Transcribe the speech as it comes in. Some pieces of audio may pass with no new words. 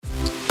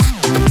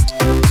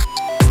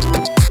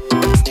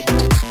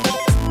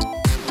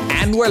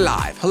we're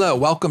live. Hello,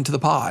 welcome to the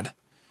pod.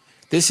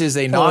 This is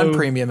a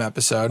non-premium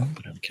episode.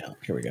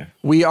 Here we go.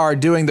 We are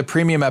doing the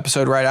premium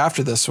episode right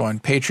after this one.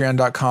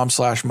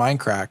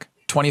 Patreon.com/Mindcrack.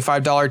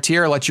 $25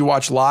 tier lets you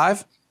watch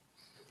live,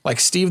 like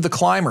Steve the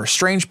Climber,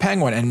 Strange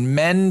Penguin, and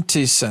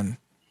Mentison.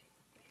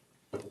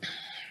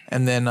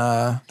 And then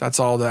that's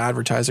all the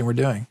advertising we're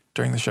doing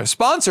during the show.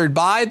 Sponsored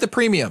by the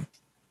premium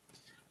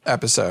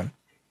episode.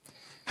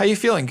 How you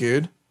feeling,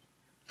 Good?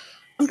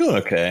 I'm doing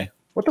okay.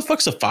 What the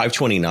fuck's a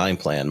 529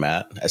 plan,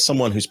 Matt? As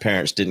someone whose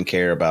parents didn't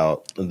care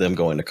about them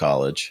going to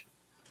college.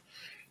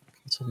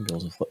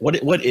 What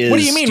is? What do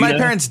you mean? My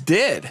parents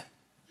did.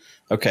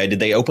 Okay. Did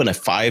they open a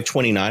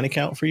 529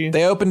 account for you?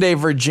 They opened a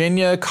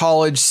Virginia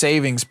college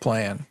savings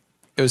plan.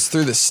 It was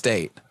through the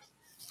state.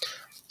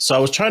 So I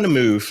was trying to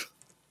move,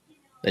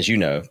 as you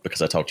know,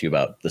 because I talked to you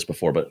about this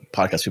before, but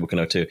podcast people can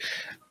know too.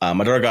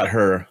 My daughter got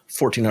her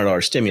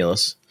 $1,400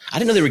 stimulus. I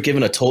didn't know they were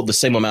giving the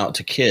same amount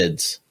to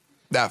kids.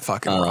 That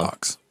fucking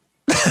rocks.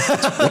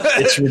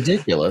 It's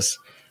ridiculous.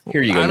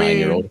 Here you go,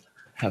 9-year-old.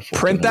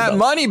 Print that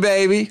money,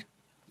 baby.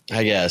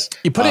 I guess.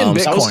 You put it in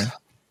Bitcoin.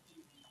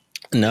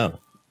 No.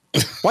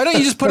 Why don't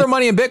you just put our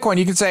money in Bitcoin?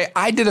 You can say,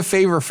 I did a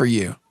favor for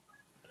you.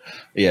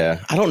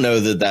 Yeah. I don't know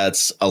that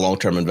that's a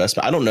long-term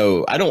investment. I don't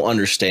know. I don't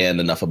understand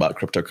enough about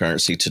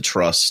cryptocurrency to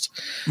trust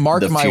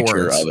Mark the my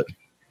future words. of it.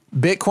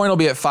 Bitcoin will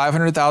be at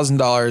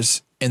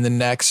 $500,000 in the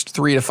next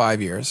 3 to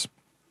 5 years.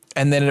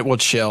 And then it will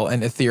chill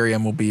and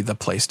Ethereum will be the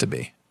place to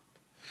be.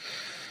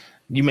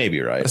 You may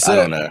be right. I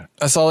don't know.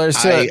 That's all there's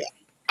to it.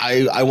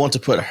 I want to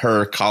put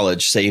her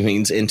college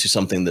savings into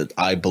something that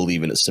I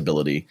believe in its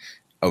stability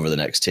over the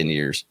next 10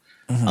 years.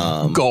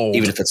 Gold.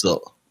 Even if it's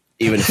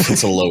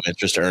a low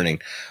interest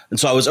earning. And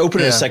so I was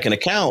opening a second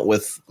account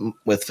with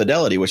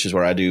Fidelity, which is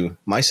where I do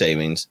my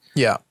savings.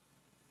 Yeah.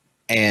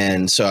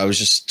 And so I was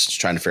just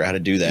trying to figure out how to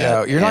do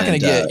that. Yeah,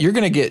 you're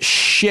going to get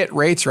shit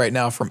rates right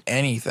now from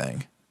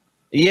anything.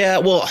 Yeah,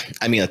 well,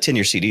 I mean, a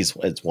 10-year CD it's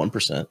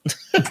 1%.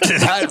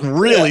 That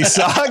really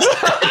sucks.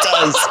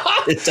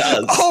 It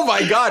does. Oh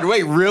my God.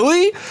 Wait,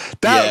 really?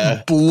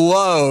 That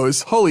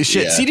blows. Holy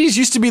shit. Yeah. CDs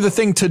used to be the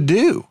thing to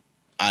do.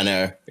 I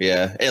know.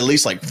 Yeah. At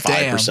least like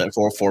 5%,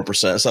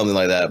 4%, something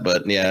like that.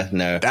 But yeah,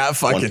 no. That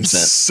fucking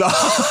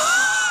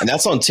sucks. And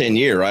that's on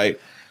 10-year,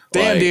 right?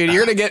 Damn, dude,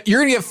 you're gonna get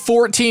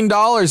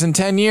 $14 in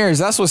 10 years.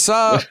 That's what's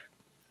up.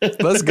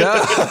 Let's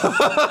go.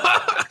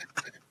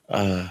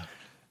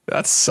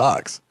 That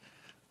sucks.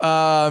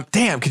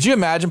 Damn, could you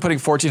imagine putting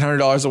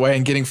 $1,400 away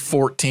and getting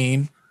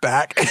 14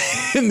 back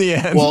in the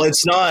end? Well,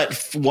 it's not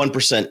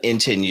 1% in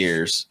 10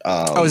 years.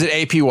 Is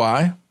it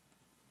APY?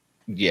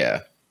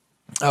 Yeah.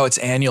 Oh, it's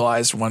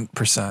annualized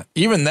 1%.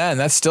 Even then,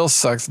 that still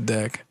sucks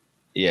dick.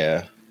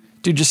 Yeah.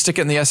 Dude, just stick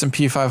it in the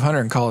S&P 500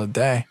 and call it a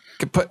day.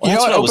 Open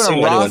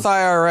a Roth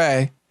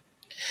IRA.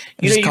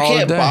 You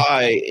can't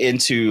buy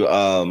into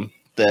the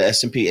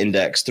S&P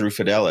index through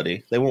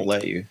Fidelity. They won't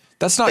let you.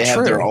 That's not true. They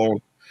have their own.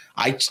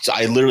 I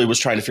literally was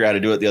trying to figure out how to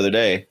do it the other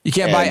day. You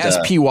can't buy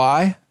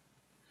SPY?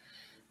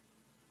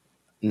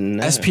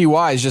 No.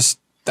 SPY is just,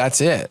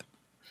 that's it.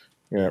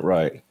 Yeah,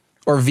 right.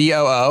 Or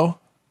VOO. I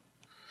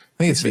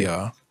think it's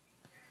VOO.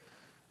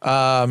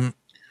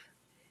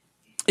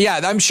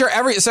 Yeah, I'm sure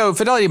so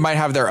Fidelity might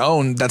have their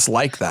own that's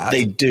like that.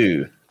 They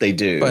do.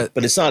 But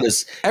it's not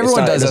as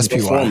everyone does SPY.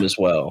 Perform as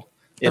well.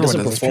 It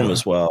doesn't perform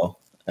as well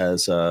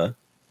as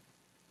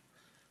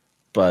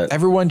but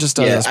everyone just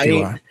does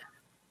SPY.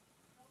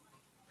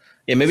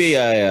 Maybe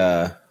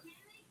okay,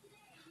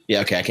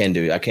 I can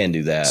do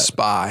that.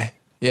 SPY.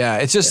 Yeah,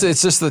 it's just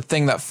the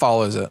thing that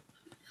follows it.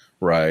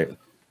 Right.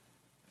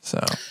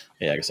 So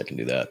yeah, I guess I can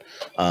do that.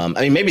 I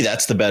mean, maybe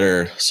that's the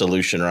better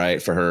solution,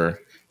 right? For her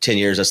 10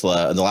 years, that's the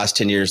last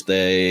 10 years,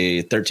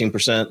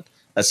 13%.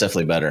 That's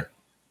definitely better.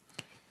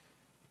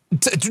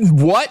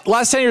 What?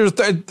 Last 10 years,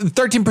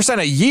 13%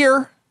 a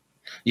year?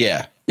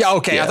 Yeah. Yeah,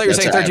 okay. I thought you were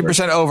saying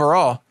 13%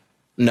 overall.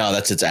 No,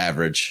 that's its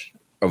average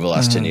over the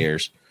last 10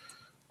 years.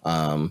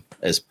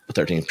 Is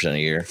 13% a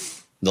year.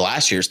 The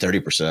last year's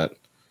 30%.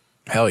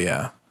 Hell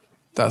yeah.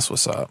 That's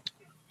what's up.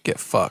 Get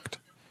fucked.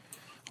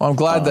 Well, I'm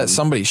glad that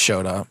somebody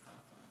showed up.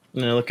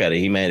 No, look at it.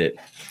 He made it.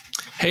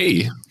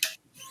 Hey.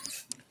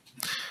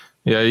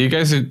 Yeah, you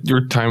guys,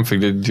 your time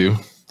figured you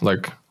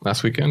like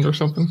last weekend or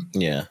something?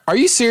 Yeah. Are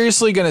you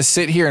seriously going to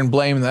sit here and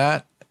blame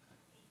that?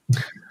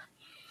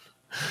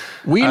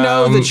 We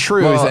know the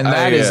truth, and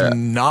that is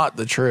not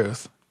the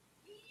truth.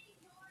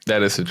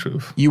 That is the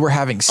truth. You were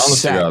having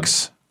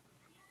sex.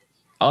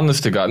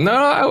 Honest to God.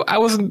 No, I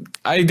wasn't.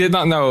 I did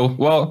not know.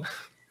 Well,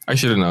 I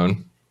should have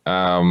known.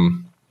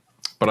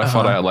 But I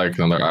thought I had like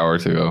another hour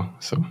to go.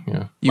 So,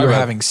 yeah. You were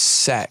having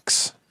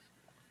sex.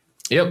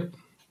 Yep.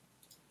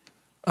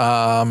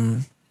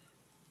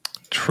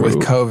 True. With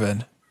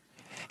COVID.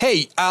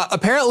 Hey,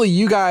 apparently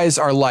you guys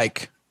are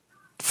like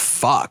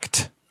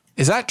fucked.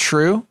 Is that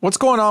true? What's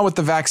going on with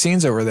the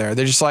vaccines over there?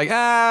 They're just like,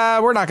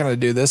 we're not going to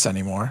do this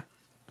anymore.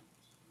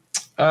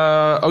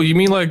 You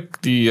mean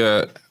like the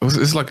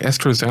is it like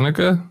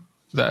AstraZeneca?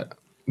 That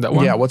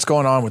one? Yeah, what's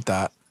going on with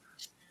that?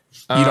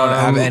 You don't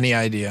have any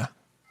idea.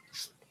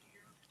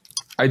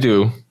 I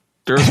do.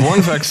 There's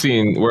one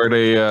vaccine where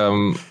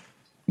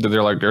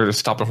they're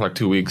stopping for like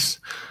 2 weeks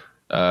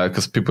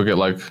because people get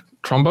like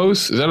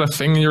thrombose. Is that a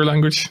thing in your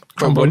language?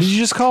 Thrombose? What did you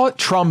just call it?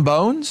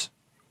 Trombones?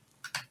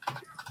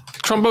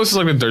 Thrombose is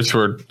like the Dutch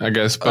word, I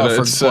guess, but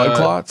for it's blood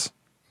clots.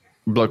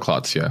 Blood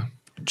clots, yeah.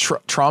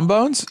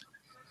 Trombones?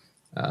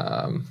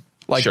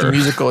 Like sure. the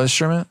musical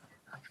instrument?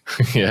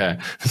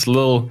 Yeah, there's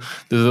little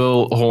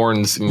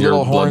horns in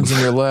your horns in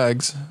your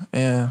legs.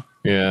 Yeah.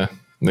 Yeah.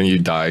 Then you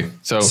die.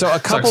 So a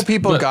couple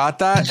people got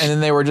that, and then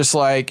they were just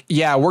like,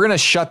 "Yeah, we're gonna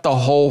shut the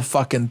whole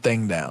fucking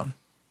thing down."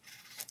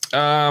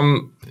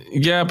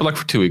 Yeah, but like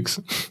for 2 weeks.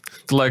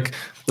 Like,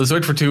 let's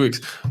wait for 2 weeks.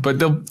 But I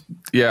don't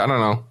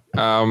know.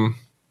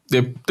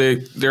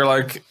 They're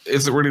like,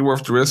 is it really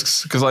worth the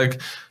risks? Because like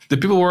the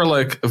people who are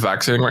like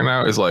vaccinating right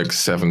now is like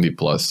 70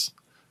 plus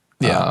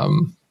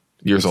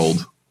years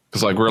old.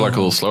 Because like we're like a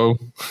little slow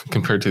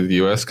compared to the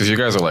US. Because you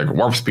guys are like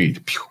warp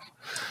speed.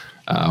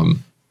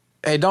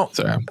 Hey, I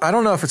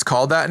don't know if it's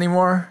called that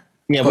anymore.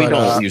 Yeah, we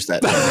don't use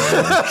that.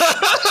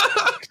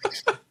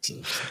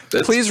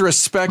 Please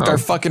respect our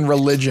fucking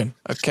religion,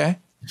 okay?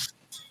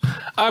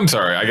 I'm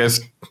sorry. I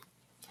guess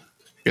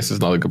it's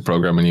not a good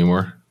program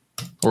anymore.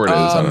 Or it is.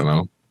 I don't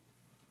know.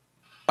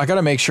 I got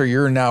to make sure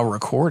you're now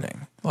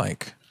recording.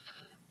 Like,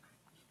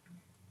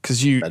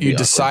 because you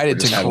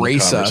decided to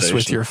grace us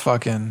with your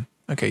fucking...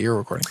 Okay, you're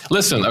recording.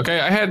 Listen,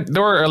 okay,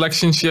 there were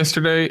elections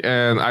yesterday,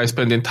 and I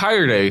spent the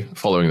entire day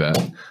following that.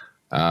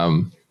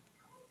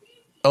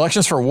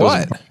 Elections for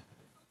what?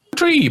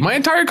 My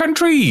entire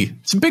country.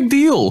 It's a big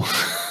deal.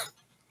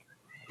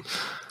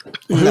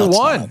 Who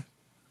won?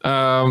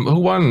 Who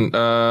won?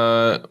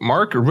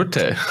 Mark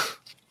Rutte.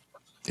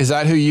 Is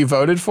that who you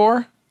voted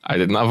for? I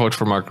did not vote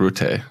for Mark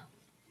Rutte.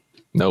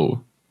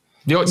 No.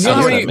 Do you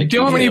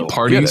know how many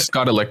parties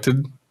got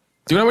elected? Do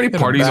you know how many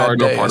parties are in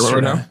Parliament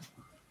right now?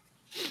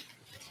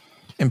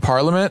 In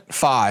Parliament?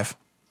 5.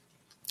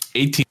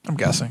 18. I'm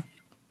guessing.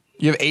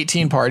 You have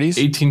 18 parties?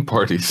 18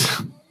 parties.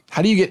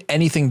 How do you get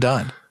anything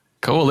done?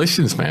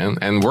 Coalitions, man,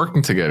 and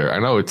working together. I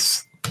know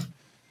it's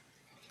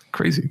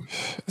crazy.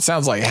 It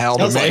sounds like hell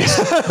to me.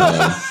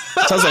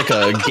 Sounds like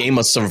a game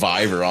of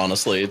Survivor,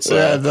 honestly. It's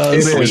a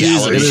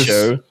reality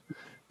show.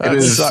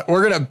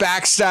 We're going to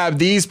backstab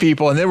these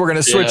people and then we're going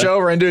to switch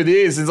over and do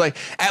these. It's like,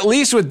 at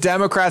least with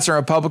Democrats and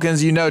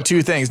Republicans, you know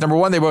 2 things. Number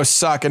 1, they both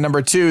suck. And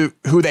number 2,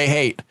 who they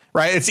hate,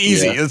 right? It's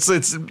easy. Yeah.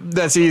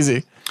 That's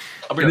easy.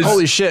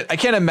 Holy shit. I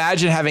can't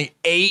imagine having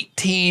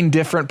 18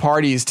 different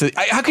parties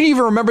how can you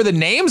even remember the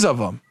names of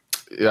them?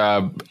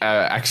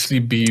 Actually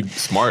be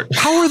smart.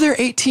 How are there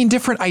 18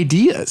 different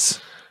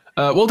ideas?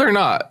 Well, they're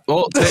not.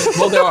 Well,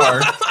 they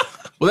are.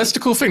 Well, that's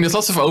the cool thing. There's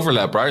lots of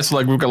overlap, right? So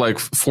like we've got like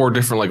 4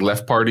 different like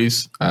left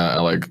parties,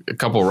 like a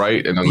couple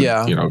right, and then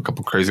a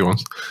couple crazy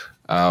ones.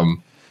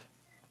 And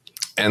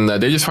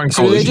they just find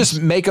so they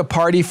just make a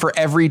party for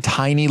every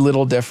tiny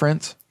little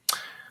difference.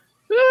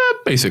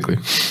 Basically.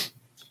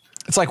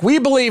 It's like we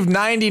believe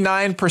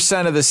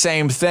 99% of the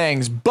same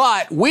things,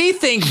 but we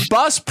think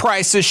bus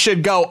prices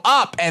should go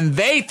up and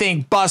they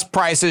think bus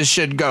prices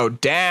should go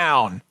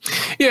down.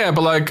 Yeah,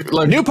 but like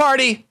new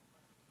party.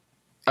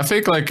 I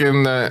think like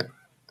in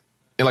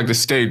like the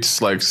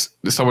States, like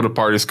some of the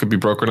parties could be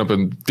broken up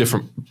in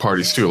different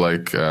parties too.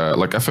 Like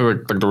I feel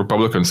like the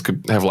Republicans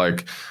could have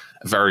like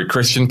a very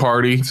Christian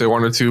party if they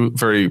wanted to,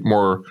 very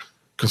more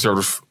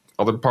conservative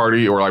other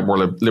party, or like more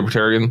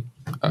libertarian.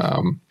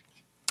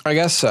 I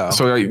guess so.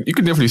 So you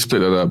could definitely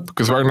split it up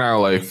because right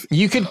now, like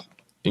you could.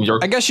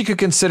 I guess you could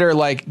consider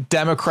like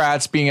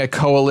Democrats being a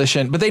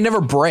coalition, but they never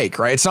break,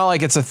 right? It's not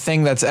like it's a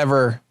thing that's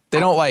ever. They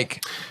don't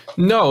like.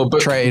 No, but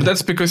trade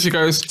that's because you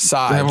guys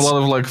sides. Have a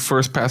lot of like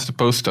first past the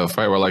post stuff,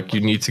 right? Where like you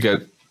need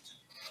to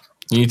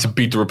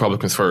beat the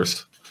Republicans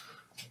first.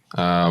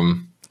 Yeah,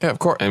 of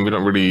course. And we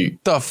don't really.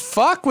 The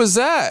fuck was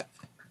that?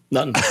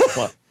 Nothing.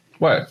 What?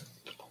 What?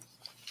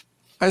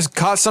 I just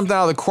caught something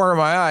out of the corner of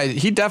my eye.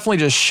 He definitely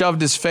just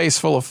shoved his face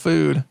full of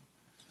food.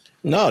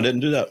 No, I didn't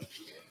do that.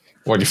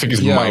 What, do you think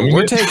he's miming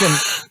we're it?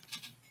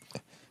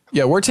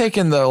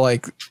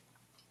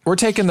 We're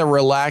taking the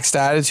relaxed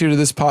attitude of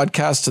this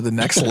podcast to the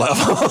next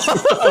level.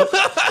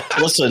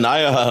 Listen,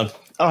 I don't have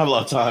a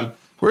lot of time.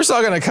 We're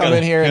still gonna come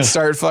in here and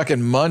start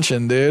fucking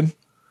munching, dude.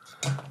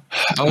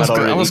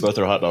 I was go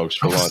through hot dogs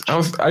for lunch.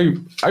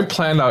 I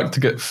planned out to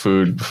get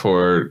food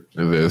before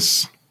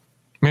this.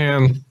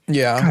 Man.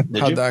 Yeah.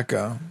 How'd that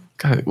go?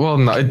 God, well,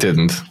 no, it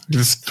didn't.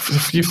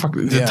 Just you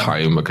fucking the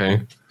time,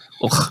 okay?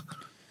 Ugh.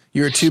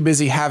 You were too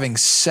busy having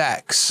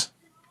sex.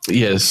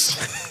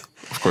 Yes.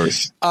 Of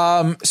course.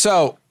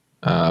 So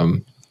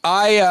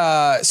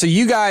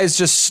you guys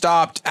just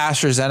stopped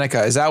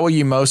AstraZeneca. Is that what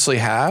you mostly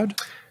had?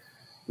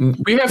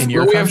 We have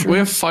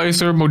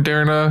Pfizer,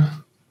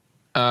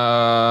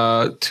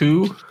 Moderna,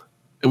 2.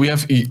 We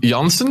have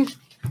Janssen.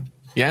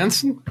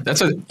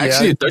 That's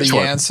actually a Dutch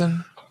one.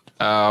 Janssen.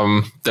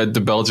 That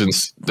the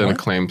Belgians then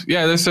claimed.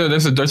 Yeah, there's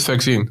a Dutch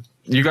vaccine.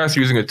 You guys are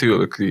using it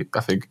too,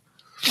 I think.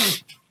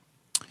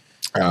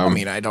 I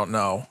mean, I don't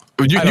know.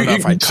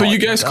 You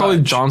guys call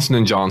it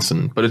Johnson &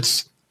 Johnson, but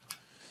it's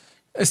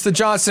It's the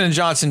Johnson &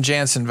 Johnson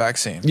Janssen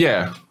vaccine.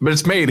 Yeah, but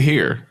it's made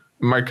here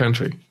in my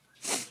country.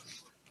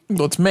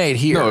 Well, it's made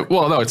here. No,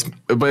 well, no, it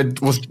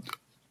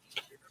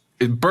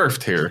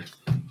birthed here.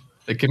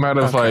 It came out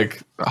of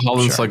like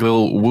Holland's like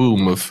little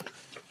womb of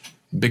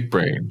big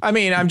brain. I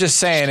mean, I'm just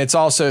saying it's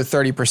also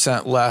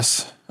 30%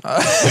 less.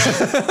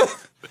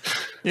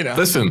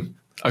 Listen,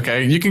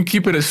 okay, you can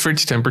keep it at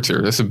fridge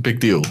temperature. That's a big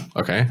deal.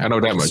 Okay, I know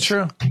that much. That's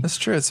true. That's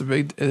true.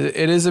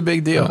 It is a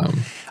big deal.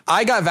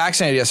 I got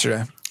vaccinated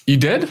yesterday. You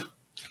did?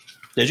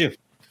 Did you?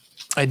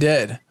 I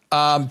did.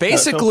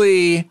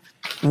 Basically,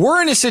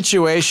 we're in a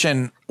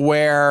situation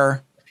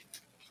where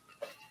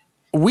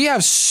we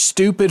have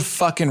stupid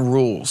fucking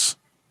rules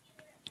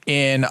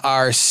in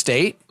our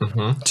state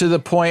to the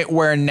point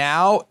where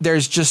now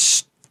there's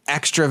just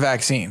extra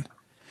vaccine.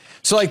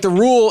 So like the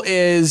rule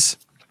is,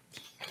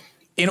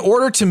 in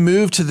order to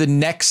move to the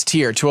next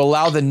tier, to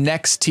allow the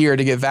next tier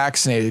to get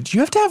vaccinated, you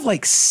have to have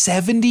like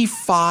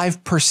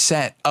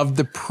 75% of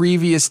the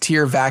previous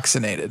tier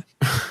vaccinated,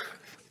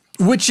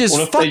 which is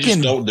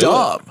fucking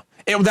dumb.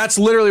 That's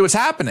literally what's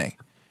happening,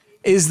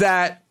 is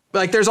that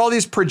like there's all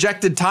these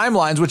projected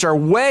timelines, which are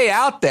way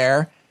out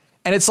there.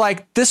 And it's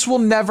like, this will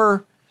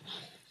never,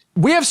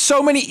 we have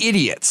so many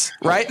idiots,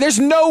 right? There's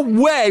no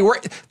way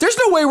we're getting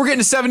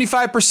to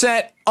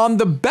 75% on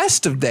the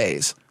best of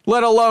days,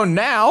 let alone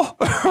now,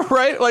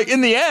 right? Like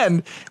in the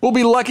end, we'll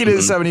be lucky to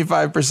hit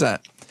 75%.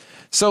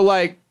 So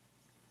like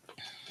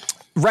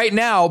right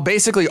now,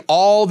 basically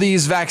all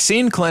these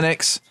vaccine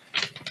clinics,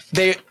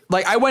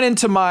 I went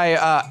into my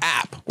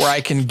app where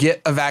I can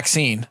get a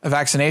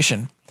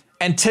vaccination.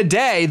 And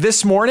today,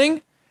 this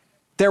morning,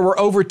 there were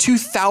over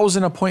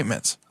 2,000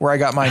 appointments where I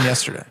got mine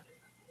yesterday.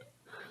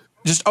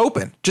 Just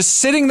open, just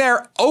sitting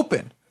there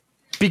open,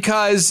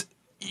 because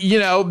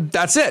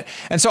that's it.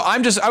 And so I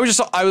was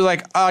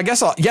like, I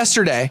guess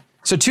yesterday.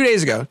 So 2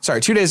 days ago,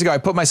 I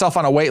put myself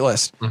on a wait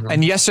list.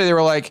 And yesterday they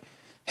were like,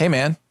 hey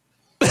man,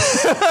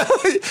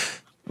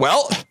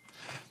 well,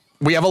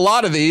 we have a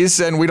lot of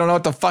these and we don't know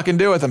what to fucking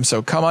do with them.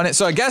 So come on in.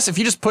 So I guess if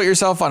you just put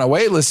yourself on a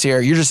wait list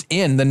here, you're just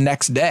in the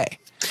next day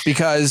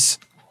because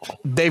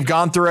they've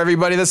gone through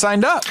everybody that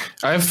signed up.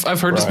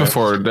 I've heard this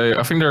before.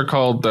 I think they're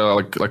called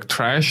like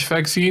trash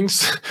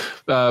vaccines.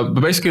 But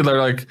basically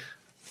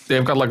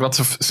they've got like lots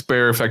of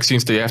spare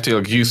vaccines that you have to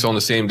like use on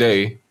the same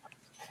day.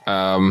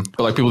 But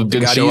like people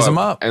didn't show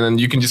up, and then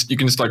you can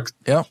just like,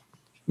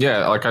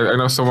 yeah, like I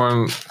know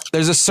someone.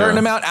 There's a certain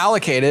amount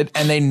allocated,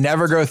 and they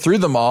never go through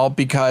them all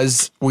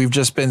because we've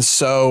just been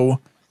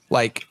so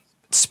like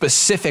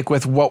specific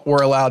with what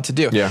we're allowed to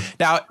do. Yeah.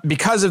 Now,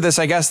 because of this,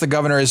 I guess the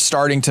governor is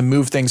starting to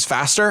move things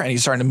faster, and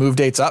he's starting to move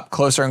dates up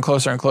closer and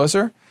closer and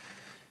closer.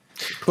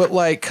 But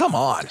like, come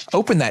on,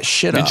 open that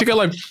shit up. Did you get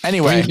like?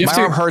 Anyway, my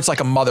arm hurts like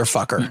a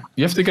motherfucker.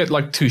 You have to get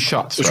like 2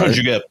 shots. Which one did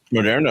you get?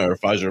 Moderna or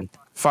Pfizer?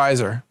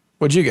 Pfizer.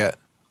 What'd you get?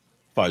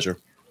 Pfizer.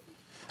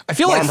 I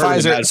feel like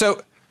Pfizer.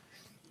 So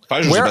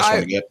Pfizer's the best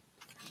one to get.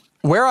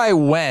 Where I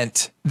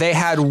went, they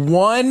had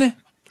one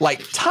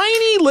like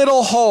tiny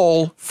little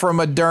hole for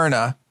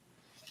Moderna,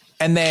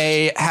 and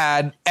they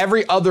had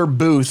every other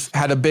booth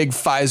had a big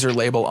Pfizer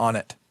label on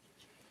it.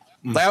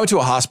 Like I went to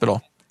a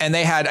hospital, and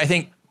they had, I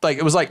think, like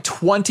it was like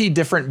 20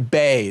 different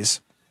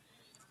bays,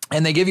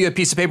 and they give you a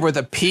piece of paper with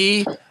a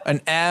P,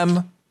 an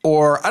M,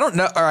 or I don't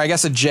know, or I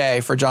guess a J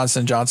for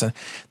Johnson & Johnson.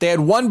 They had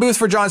one booth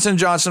for Johnson &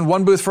 Johnson,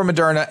 one booth for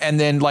Moderna, and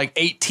then like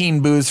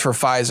 18 booths for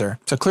Pfizer.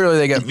 So clearly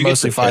they get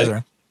mostly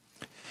Pfizer.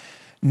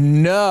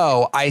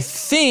 No, I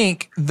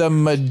think the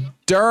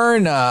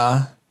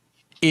Moderna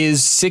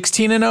is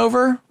 16 and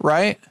over,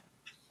 right?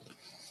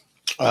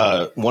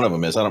 One of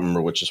them is. I don't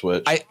remember which is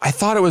which. I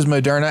thought it was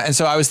Moderna. And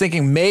so I was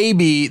thinking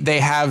maybe they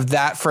have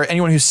that for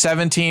anyone who's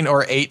 17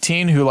 or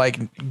 18 who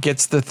like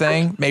gets the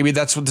thing. Maybe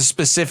that's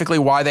specifically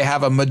why they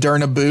have a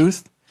Moderna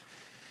booth.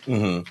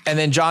 And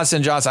then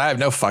Johnson & Johnson, I have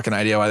no fucking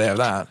idea why they have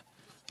that.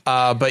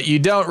 But you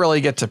don't really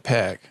get to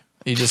pick.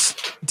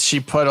 She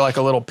put like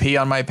a little P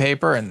on my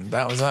paper and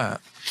that was that.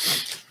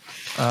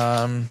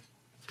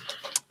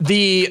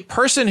 The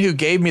person who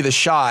gave me the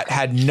shot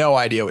had no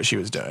idea what she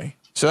was doing.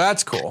 So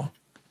that's cool.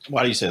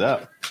 Why do you say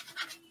that?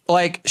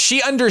 Like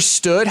she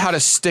understood how to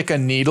stick a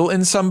needle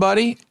in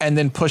somebody and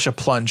then push a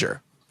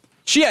plunger.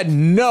 She had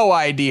no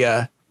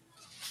idea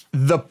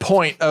the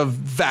point of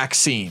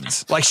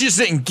vaccines. Like she just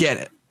didn't get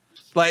it.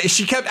 Like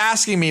she kept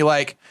asking me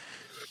like,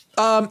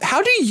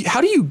 how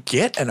do you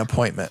get an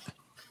appointment?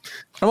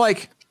 I'm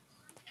like,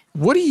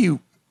 what do you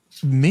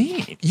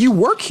mean? You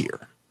work here.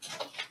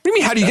 What do you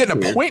mean? How do you get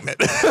an appointment?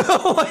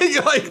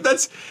 like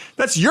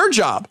that's your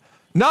job,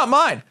 not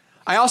mine.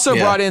 I also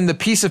brought in the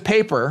piece of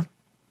paper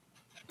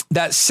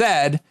that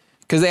said,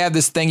 because they have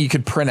this thing you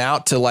could print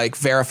out to like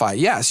verify,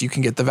 yes, you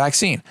can get the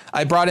vaccine.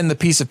 I brought in the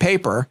piece of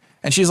paper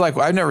and she's like,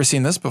 well, I've never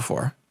seen this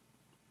before.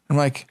 I'm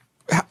like,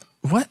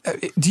 what?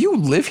 Do you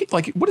live here?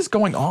 Like, what is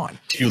going on?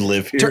 Do you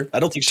live here? I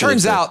don't think so.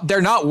 Turns out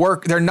they're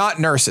not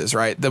nurses,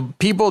 right? The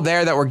people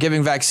there that were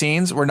giving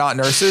vaccines were not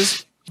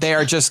nurses. They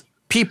are just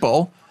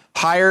people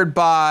hired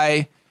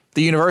by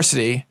the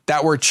university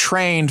that were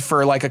trained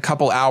for like a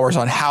couple hours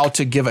on how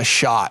to give a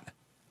shot.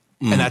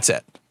 and that's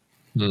it.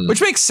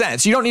 Which makes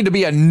sense. You don't need to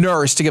be a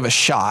nurse to give a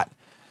shot.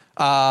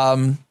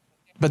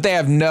 But they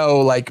have no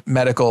like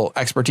medical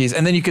expertise.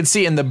 And then you can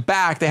see in the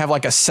back, they have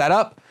like a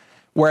setup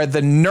where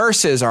the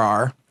nurses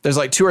are. There's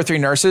like 2 or 3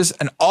 nurses,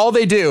 and all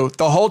they do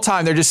the whole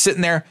time, they're just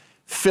sitting there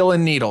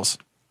filling needles.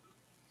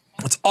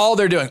 That's all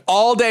they're doing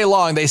all day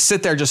long. They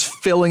sit there just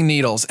filling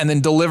needles and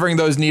then delivering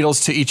those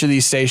needles to each of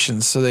these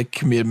stations so they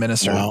can be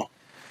administered. Wow.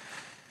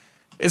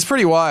 It's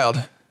pretty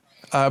wild.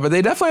 But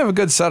they definitely have a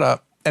good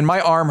setup. And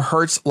my arm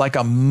hurts like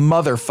a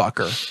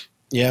motherfucker.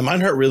 Yeah, mine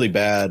hurt really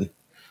bad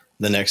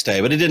the next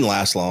day, but it didn't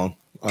last long.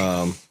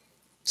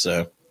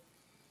 So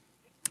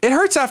it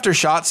hurts after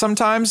shots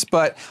sometimes,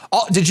 but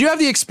did you have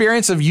the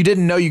experience of you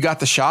didn't know you got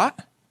the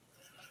shot?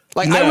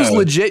 Like no. I was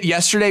legit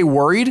yesterday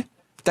worried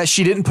that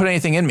she didn't put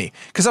anything in me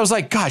because I was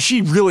like, God,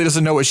 she really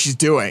doesn't know what she's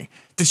doing.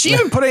 Did she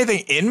even put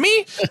anything in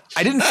me?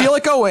 I didn't feel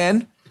it go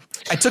in.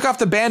 I took off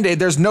the Band-Aid.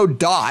 There's no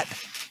dot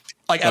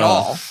like at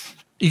all.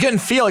 You couldn't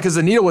feel it because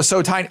the needle was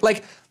so tiny.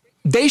 Like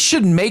they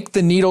should make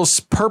the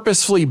needles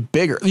purposefully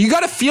bigger. You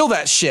got to feel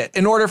that shit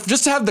in order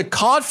just to have the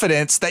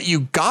confidence that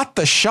you got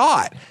the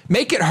shot.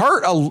 Make it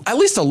hurt at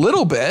least a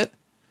little bit.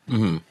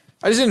 Mm-hmm.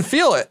 I just didn't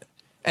feel it.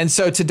 And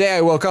so today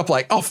I woke up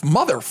like, oh,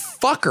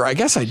 motherfucker, I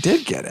guess I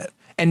did get it.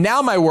 And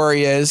now my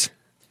worry is,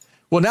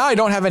 well, now I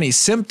don't have any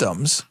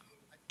symptoms.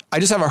 I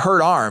just have a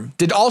hurt arm.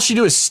 Did all she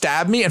do is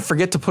stab me and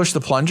forget to push the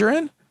plunger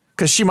in?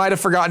 Because she might have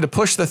forgotten to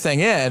push the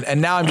thing in.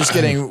 And now I'm just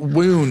getting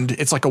wound.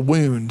 It's like a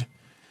wound.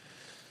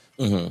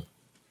 Mm-hmm.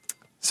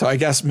 So I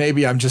guess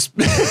maybe I'm just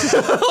like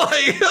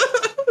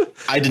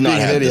I did not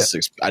have this.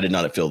 I did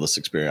not feel this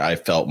experience. I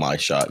felt my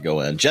shot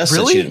go in. Jess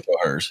said she didn't feel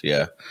hers.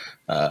 Yeah.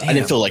 I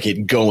didn't feel like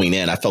it going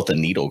in. I felt the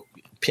needle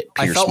pierce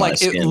my skin. I felt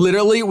like it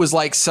literally was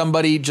like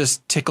somebody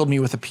just tickled me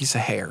with a piece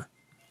of hair.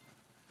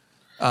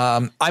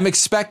 I'm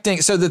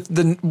expecting. So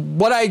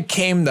what I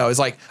came though is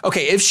like,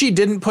 okay, if she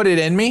didn't put it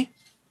in me,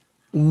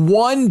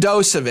 1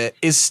 dose of it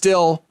is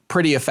still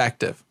pretty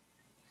effective.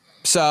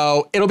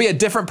 So it'll be a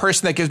different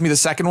person that gives me the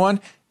second one,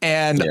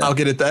 and I'll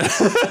get it then.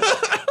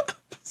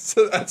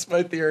 So that's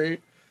my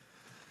theory.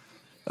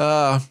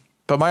 But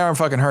my arm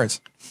fucking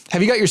hurts.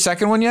 Have you got your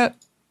second one yet?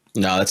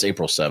 No, that's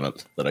April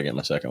 7th that I get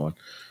my second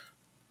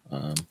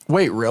one.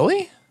 Wait,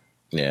 really?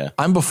 Yeah.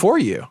 I'm before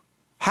you.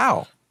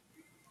 How?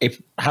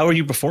 How are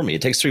you before me?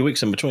 It takes 3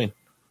 weeks in between.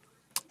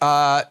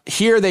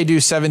 Here they do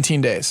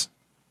 17 days.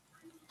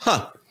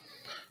 Huh.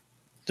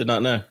 Did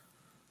not know.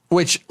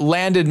 Which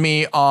landed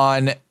me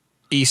on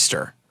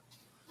Easter.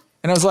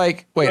 And I was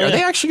like, wait, are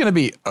they actually going to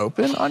be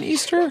open on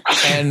Easter?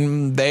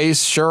 And they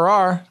sure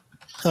are.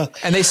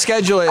 And they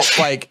schedule it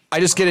like, I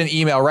just get an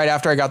email right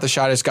after I got the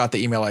shot. I just got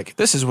the email like,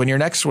 this is when your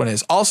next one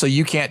is. Also,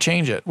 you can't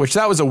change it, which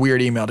that was a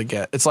weird email to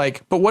get. It's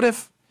like, but what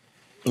if?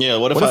 Yeah,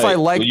 what if I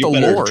like the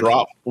Lord?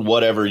 Drop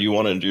whatever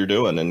you're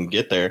doing and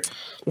get there.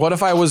 What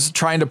if I was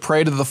trying to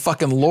pray to the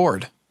fucking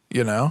Lord,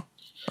 you know,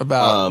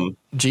 about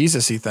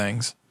Jesus-y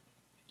things?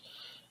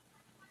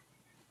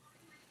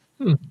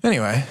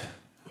 Anyway,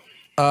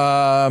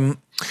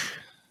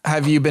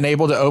 have you been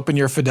able to open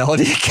your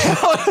Fidelity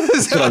account?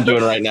 That's what I'm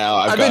doing right now.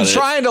 I've been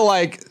trying to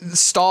like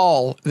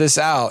stall this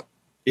out.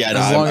 Yeah,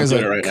 as long as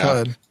I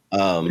could.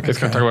 You guys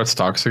can talk about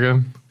stocks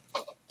again.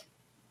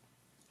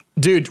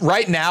 Dude,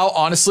 right now,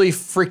 honestly,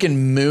 freaking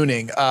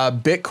mooning.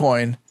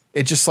 Bitcoin,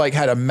 it just like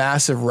had a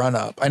massive run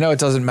up. I know it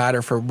doesn't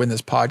matter for when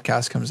this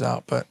podcast comes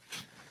out, but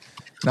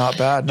not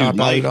bad. Not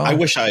bad at all. I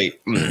wish I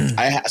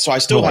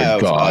still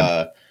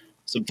have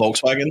some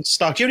Volkswagen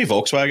stock. Do you have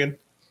any Volkswagen?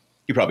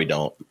 You probably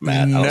don't,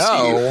 Matt.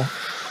 No.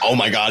 Oh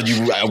my God,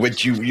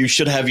 you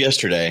should have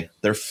yesterday.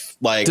 They're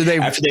like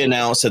after they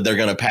announced that they're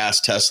going to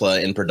pass Tesla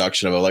in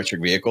production of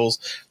electric vehicles,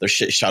 their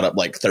shit shot up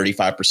like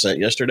 35%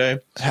 yesterday.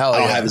 Hell, I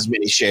don't have as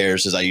many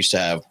shares as I used to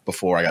have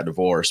before I got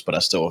divorced, but I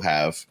still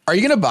have. Are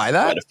you going to buy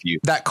that?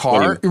 That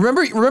car?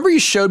 Remember you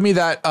showed me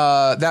that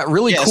that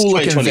really cool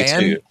looking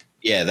van.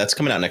 Yeah, that's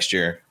coming out next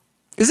year.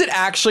 Is it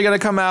actually going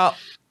to come out?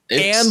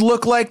 And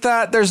look like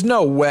that? There's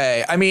no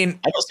way. I mean,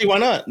 I don't see why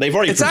not. They've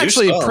already. It's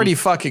actually pretty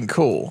fucking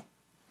cool.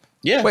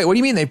 Yeah. Wait, what do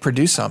you mean they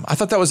produce some? I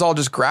thought that was all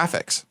just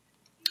graphics.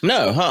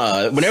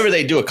 No, whenever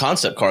they do a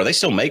concept car, they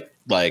still make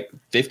like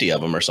 50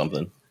 of them or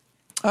something.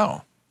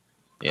 Oh,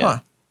 yeah. Huh.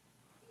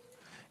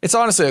 It's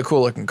honestly a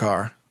cool looking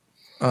car.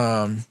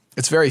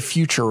 It's very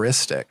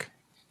futuristic.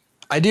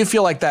 I do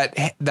feel like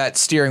that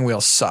steering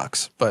wheel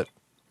sucks, but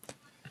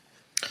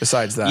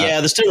besides that, yeah,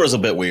 the steering wheel's a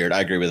bit weird.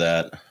 I agree with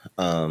that.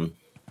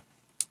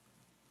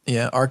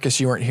 Yeah, Arcus,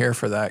 you weren't here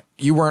for that.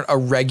 You weren't a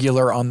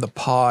regular on the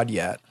pod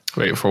yet.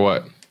 Wait, for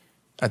what?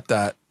 At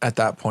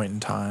that point in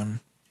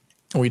time,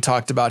 we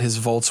talked about his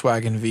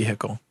Volkswagen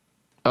vehicle.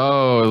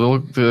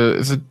 Oh,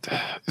 isn't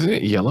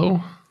it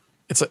yellow?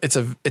 It's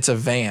a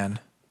van.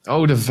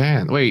 Oh, the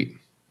van. Wait,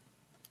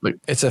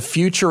 it's a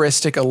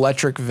futuristic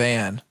electric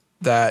van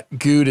that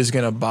Good is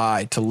gonna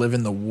buy to live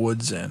in the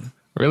woods in.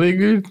 Really,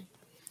 Good?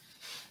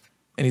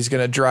 And he's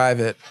gonna drive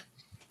it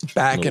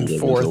back and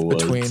forth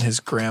between his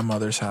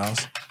grandmother's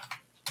house.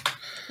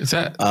 Is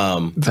that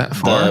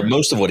far?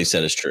 Most of what he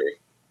said is true.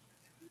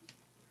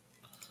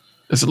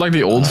 Is it like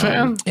the old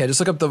van? Yeah, just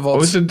look up the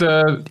Or is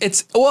Volkswagen.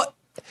 it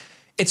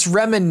It's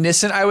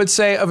reminiscent, I would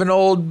say, of an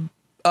old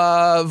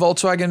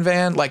Volkswagen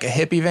van, like a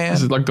hippie van.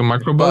 is it like the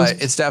microbus?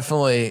 But it's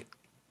definitely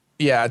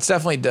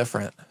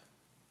different.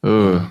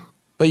 Ugh.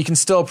 But you can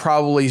still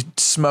probably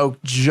smoke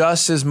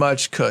just as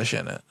much Kush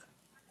in it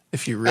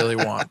if you really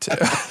want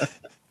to.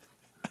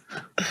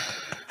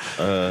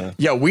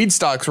 Yeah, weed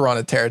stocks were on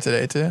a tear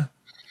today too.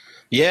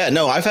 Yeah,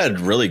 no, I've had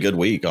a really good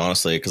week,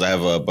 honestly, because I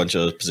have a bunch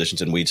of positions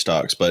in weed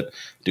stocks. But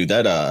dude,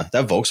 that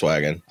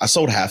Volkswagen, I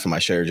sold half of my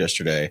shares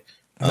yesterday.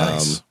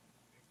 Nice.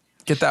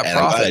 Get that And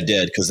I'm profit. glad I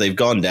did because they've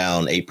gone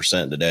down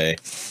 8% today.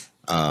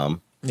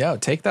 Yeah,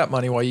 take that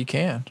money while you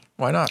can.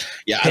 Why not?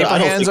 Yeah, Paper I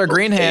don't hands think are they'll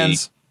green stay-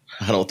 hands.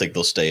 I don't think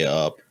they'll stay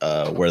up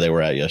where they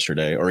were at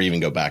yesterday, or even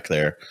go back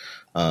there.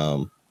 But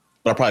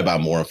I'll probably buy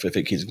more if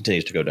it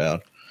continues to go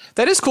down.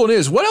 That is cool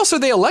news. What else are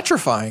they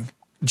electrifying?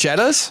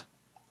 Jettas?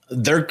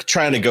 They're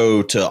trying to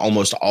go to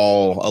almost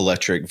all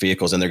electric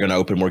vehicles, and they're going to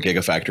open more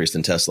gigafactories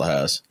than Tesla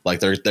has. Like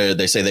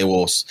they say they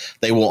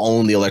will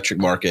own the electric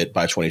market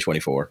by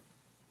 2024.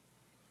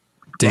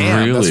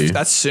 Damn, Really?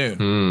 that's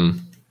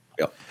soon.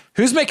 Yep.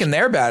 Who's making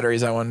their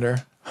batteries, I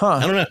wonder? I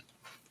don't know.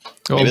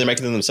 Maybe Oh, they're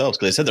making them themselves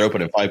because they said they're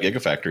opening 5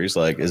 gigafactories.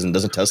 Like,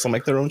 doesn't Tesla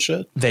make their own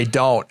shit? They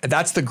don't.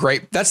 That's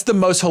the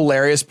most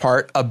hilarious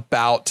part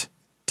about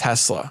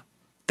Tesla.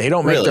 They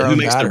don't make Really? their Who own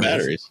makes batteries. their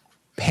batteries?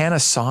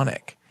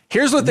 Panasonic.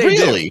 Here's what they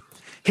Really? do.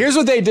 Here's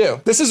what they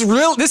do. This is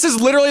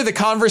literally the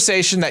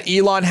conversation that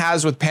Elon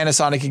has with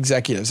Panasonic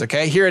executives.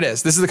 Okay, here it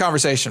is. This is the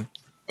conversation.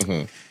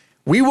 Mm-hmm.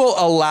 We will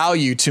allow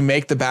you to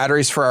make the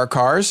batteries for our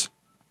cars.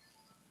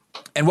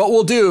 And what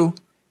we'll do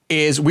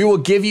is we will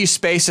give you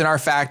space in our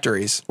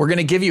factories. We're going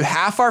to give you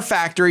half our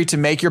factory to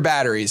make your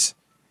batteries.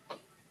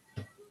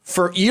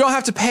 You don't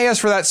have to pay us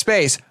for that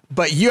space,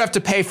 but you have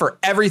to pay for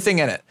everything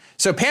in it.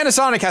 So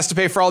Panasonic has to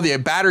pay for all the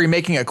battery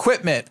making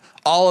equipment,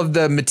 all of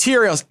the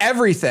materials,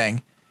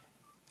 everything.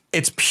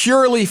 It's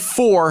purely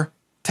for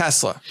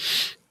Tesla.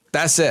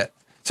 That's it.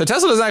 So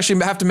Tesla doesn't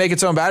actually have to make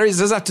its own batteries.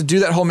 It doesn't have to do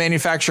that whole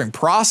manufacturing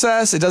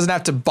process. It doesn't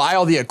have to buy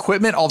all the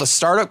equipment, all the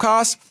startup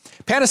costs.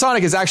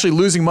 Panasonic is actually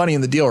losing money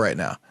in the deal right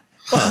now.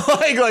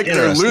 like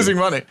they're losing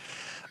money.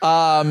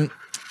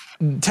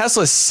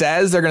 Tesla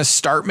says they're going to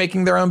start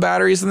making their own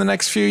batteries in the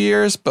next few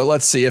years, but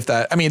let's see if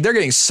that, I mean, they're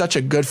getting such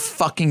a good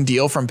fucking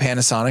deal from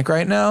Panasonic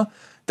right now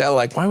that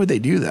like, why would they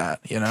do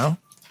that? You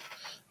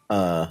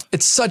know,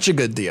 it's such a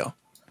good deal.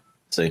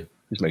 See,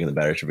 who's making the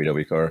batteries for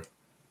VW car?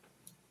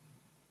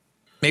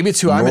 Maybe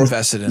it's who I'm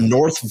invested in.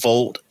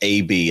 Northvolt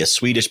AB, a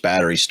Swedish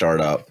battery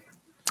startup,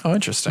 Oh,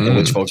 interesting. in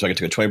which Volkswagen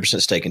took a 20%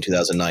 stake in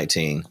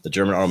 2019. The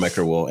German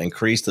automaker will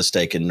increase the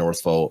stake in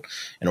Northvolt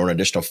and earn an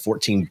additional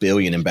 $14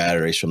 billion in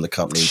batteries from the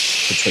company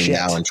between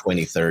now and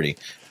 2030. Who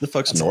the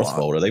fuck's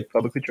Northvolt? Are they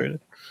publicly traded?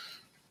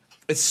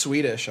 It's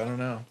Swedish. I don't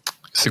know.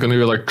 is it going to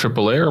be like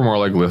AAA or more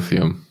like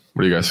lithium?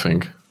 What do you guys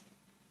think?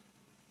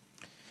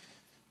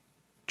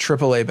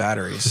 AAA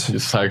batteries.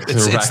 It's like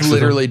It's racks of them.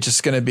 literally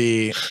just going to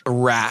be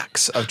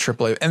racks of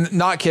AAA. And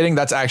not kidding,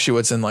 that's actually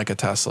what's in like a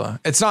Tesla.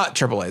 It's not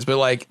AAAs, but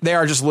like they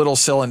are just little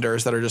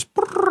cylinders that are just,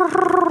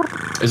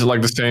 Is it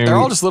like the same? they're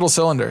all just little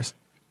cylinders.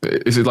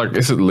 Is it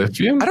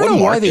lithium? I don't What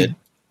know why they market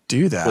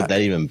do Would that.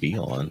 that even be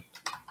on?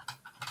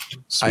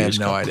 I have Swedish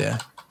no company. idea.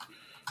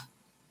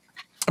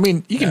 I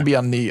mean, you can be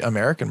on the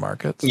American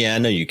markets. Yeah, I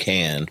know you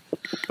can,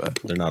 but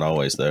they're not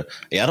always there.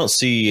 Yeah, I don't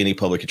see any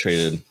publicly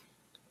traded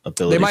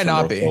ability. They might for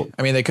not be. Northvolt.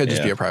 I mean, they could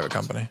just be Yeah. a private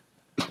company,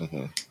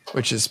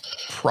 which is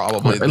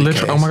probably the Oh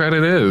case. my god,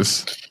 it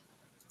is.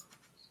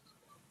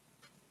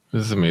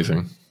 This is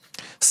amazing.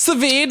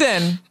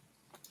 Sweden.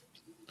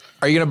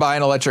 Are you going to buy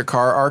an electric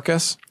car,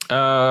 Arcus?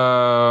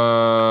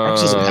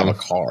 Marx doesn't have a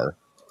car.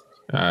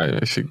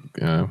 I should.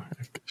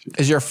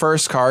 Is your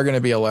first car going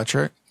to be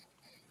electric?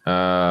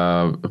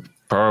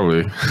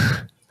 Probably.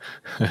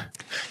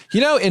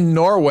 You know, in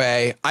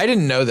Norway, I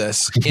didn't know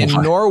this. In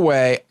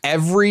Norway,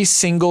 every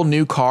single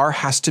new car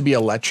has to be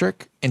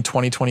electric in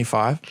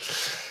 2025.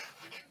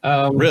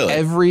 Really?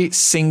 Every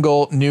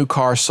single new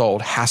car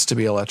sold has to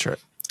be electric.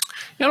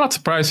 Yeah, I'm not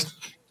surprised.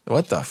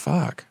 What the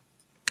fuck?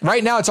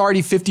 Right now, it's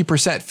already 50%.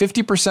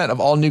 50% of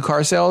all new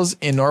car sales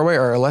in Norway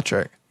are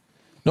electric.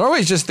 Norway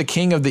is just the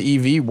king of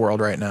the EV world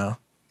right now.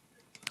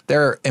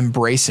 They're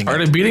embracing Are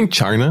it. they beating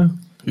China?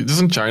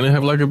 Doesn't China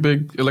have like a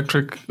big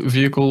electric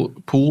vehicle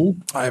pool?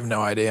 I have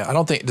no idea. I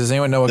don't think. Does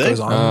anyone know what goes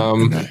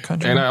on in that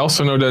country? And I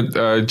also know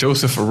that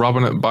Joseph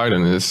Robinette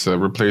Biden is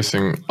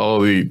replacing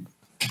all the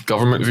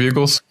government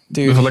vehicles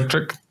with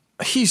electric.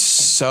 He's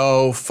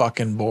so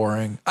fucking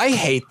boring. I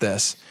hate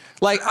this.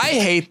 Like, I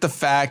hate the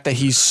fact that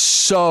he's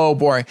so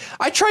boring.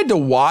 I tried to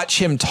watch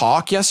him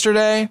talk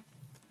yesterday.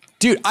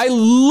 Dude, I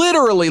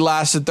literally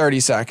lasted 30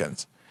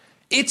 seconds.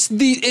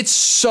 It's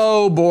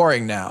so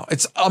boring now.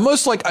 It's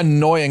almost like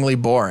annoyingly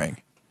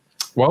boring.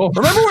 Well,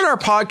 Remember when our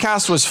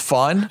podcast was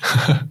fun?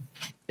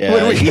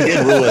 Yeah, he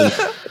did ruin.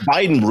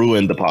 Biden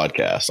ruined the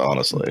podcast.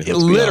 Honestly, let's be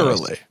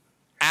Literally. honest.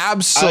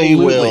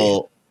 Absolutely. I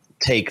will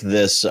take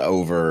this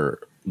over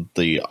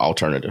the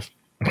alternative.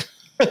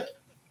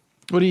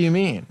 What do you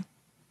mean?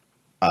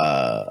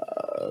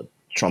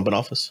 Trump in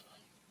office?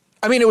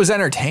 I mean, it was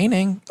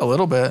entertaining a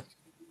little bit,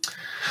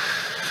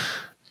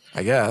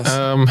 I guess.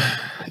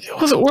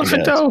 Was it worth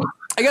it though?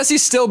 I guess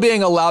he's still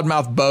being a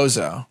loudmouth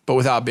bozo, but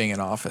without being in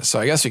office. So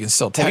I guess we can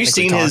still Have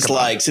technically you seen talk his, about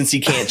like, it. since he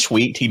can't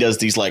tweet, he does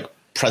these, like,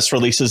 press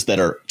releases that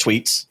are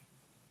tweets?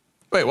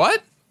 Wait,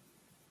 what?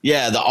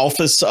 Yeah, the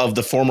office of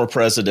the former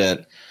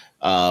president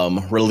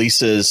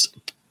releases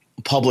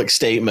public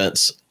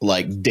statements,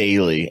 like,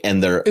 daily.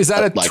 And they're... Is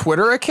that a like,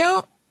 Twitter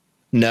account?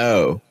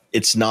 No,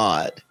 it's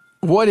not.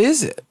 What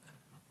is it?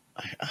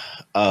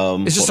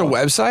 It's just a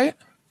website?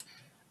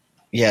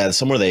 Yeah,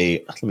 somewhere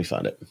they... Let me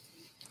find it.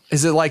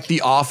 Is it like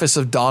the office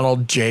of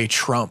Donald J.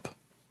 Trump?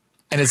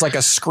 And it's like a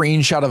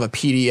screenshot of a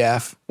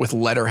PDF with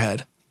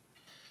letterhead.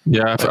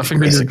 Yeah, I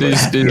think basically, they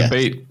yes.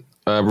 debate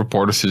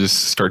reporters to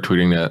just start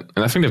tweeting that,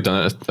 and I think they've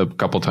done it a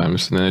couple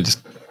times, and then it's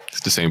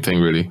the same thing,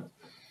 really.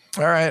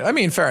 All right. I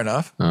mean, fair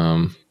enough.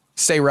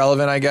 Stay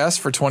relevant, I guess,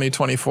 for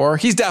 2024.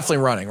 He's definitely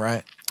running,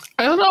 right?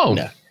 I don't know.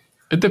 No.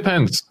 It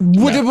depends.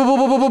 What do you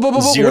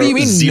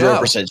mean?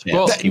 0% chance.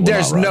 Well, he will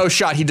There's not run. no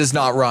shot he does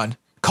not run.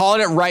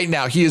 Calling it right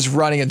now. He is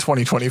running in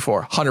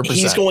 2024. 100%.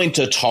 He's going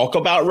to talk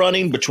about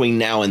running between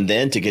now and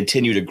then to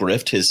continue to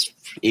grift his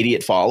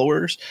idiot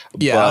followers.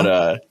 Yeah.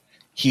 But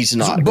he's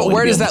not. But going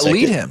where to be does able that to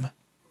take lead it him?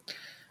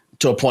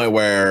 to a point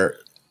where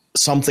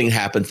something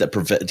happens that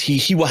prevent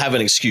he will have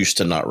an excuse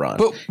to not run.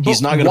 But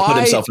he's not going to put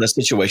why- himself in a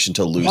situation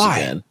to lose why?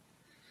 again.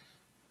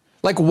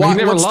 Like, He why?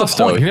 never What's lost,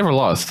 the though. point? He never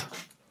lost.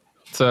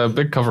 It's a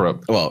big cover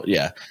up. Well,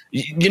 yeah,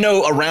 you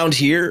know, around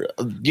here,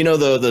 you know,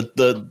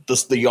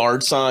 the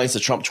yard signs,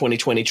 the Trump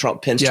 2020,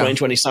 Trump Pence Yeah.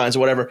 2020 signs, or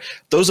whatever.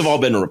 Those have all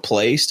been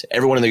replaced.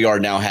 Everyone in the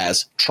yard now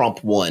has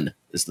Trump won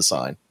is the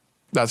sign.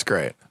 That's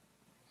great.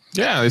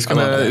 Yeah, he's love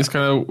gonna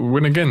that.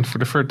 win again for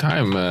the third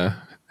time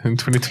in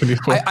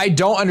 2024. I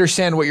don't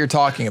understand what you're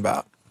talking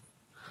about.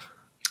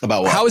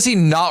 About what? How is he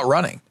not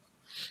running?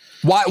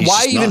 Why He's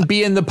just even not.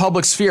 be in the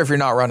public sphere if you're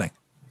not running?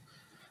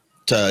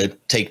 To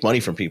take money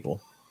from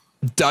people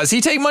Does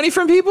he take money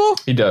from people?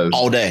 He does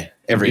all day,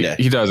 every day.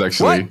 He does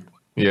actually. What?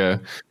 Yeah.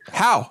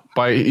 How?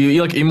 By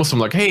he like emails him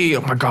like, "Hey,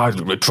 oh my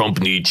God, Trump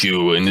needs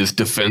you in his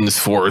defense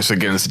force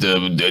against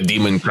the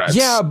Democrats."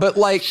 Yeah, but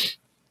like,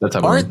 that's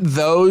how. aren't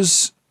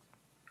those,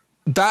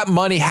 that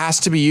money has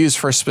to be used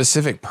for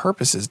specific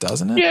purposes,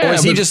 doesn't it? Yeah, Or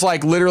is he but- just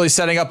like literally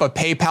setting up a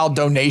PayPal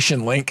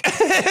donation link?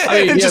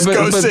 I mean, It just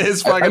goes to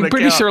his fucking I'm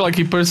pretty account. sure like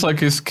he puts like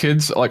his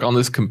kids like on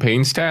this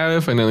campaign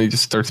staff, and then he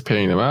just starts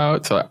paying them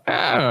out. So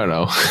I don't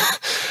know.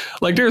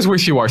 Like there's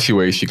wishy-washy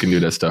ways you can do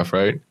that stuff,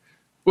 right?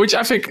 Which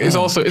I think is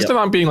also is that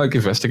not being like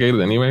investigated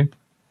anyway?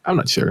 I'm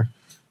not sure.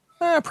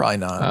 Probably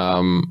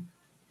not.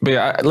 But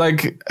yeah,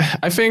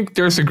 I think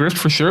there's a grift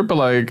for sure, but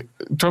like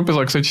Trump is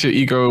like such an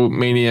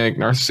egomaniac,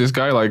 narcissist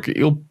guy. Like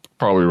he'll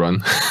probably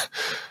run.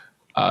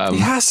 he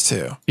has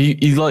to.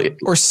 He's like,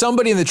 Or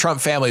somebody in the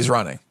Trump family is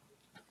running.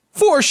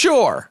 For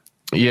sure.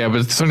 yeah,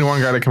 but there's only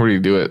one guy that can really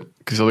do it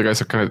because the other guys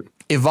are kind of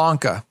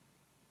Ivanka.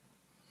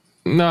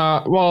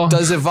 nah. Well,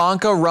 Does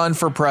Ivanka run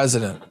for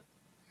president?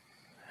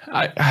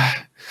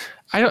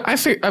 I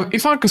think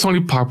Ivanka's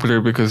only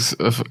popular because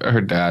of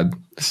her dad.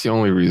 That's the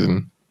only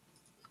reason.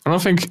 I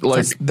don't think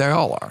like They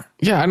all are.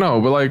 yeah, I know,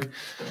 but like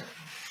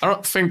I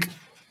don't think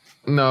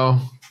no.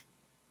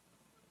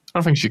 I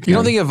don't think she can. You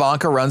don't think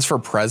Ivanka runs for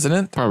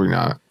president? Probably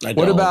not. I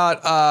What don't.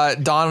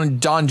 about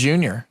Don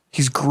Jr.?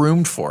 He's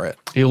groomed for it.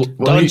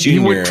 Don Jr. He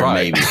would try.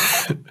 Maybe.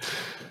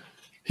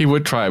 He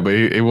would try, but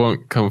he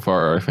won't come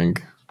far. I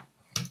think.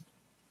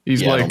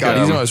 He's Yeah, I like God,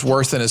 he's almost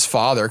worse than his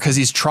father because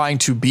he's trying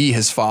to be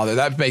his father.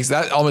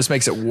 That almost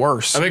makes it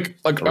worse. I think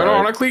like Right.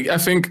 ironically, I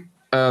think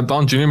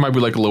Don Jr. might be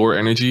like lower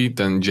energy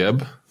than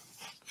Jeb.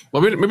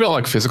 Well, maybe not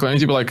like physical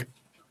energy, but like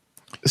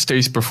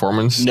stage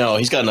performance. No,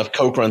 he's got enough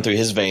coke run through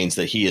his veins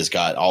that he has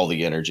got all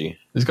the energy.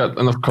 He's got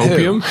enough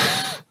copium.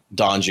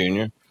 Don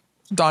Jr.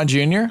 Don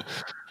Jr.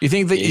 You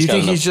think that He's got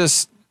enough he's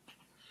just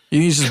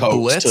Coked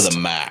blitzed? to the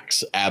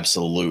max.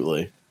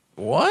 Absolutely.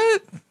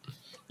 What?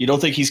 You don't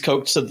think he's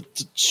coked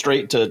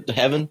straight to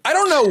heaven? I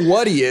don't know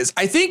what he is.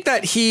 I think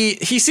that he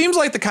seems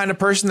like the kind of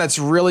person that's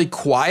really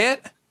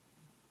quiet.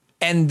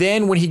 And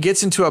then when he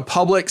gets into a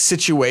public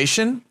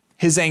situation,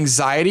 his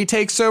anxiety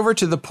takes over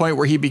to the point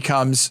where he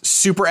becomes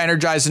super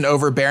energized and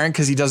overbearing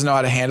because he doesn't know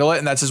how to handle it.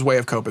 And that's his way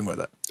of coping with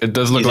it. It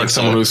does look You like think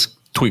someone so? who's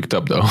tweaked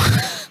up though.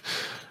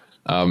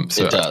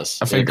 So It does.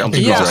 I think It I'm comes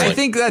Yeah, across right. I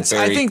think that's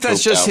very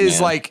just coked out his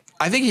man. like,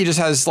 I think he just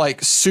has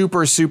like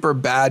super, super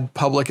bad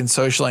public and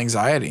social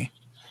anxiety.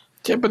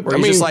 Yeah, but Where I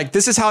he's mean, just like,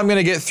 this is how I'm going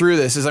to get through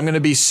this. Is I'm going to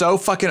be so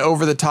fucking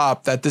over the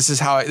top that this is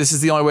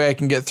the only way I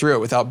can get through it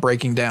without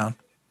breaking down.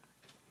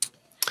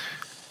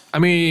 I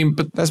mean,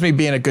 but That's me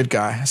being a good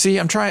guy. See,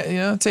 I'm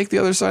trying, take the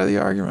other side of the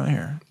argument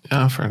here.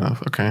 yeah, fair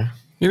enough. Okay,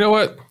 you know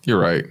what? You're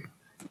right.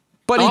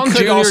 But Don he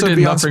could Jr. also did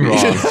be on nothing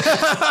speed.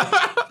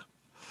 wrong.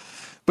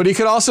 But he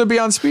could also be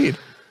on speed.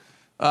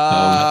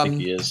 I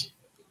think he is.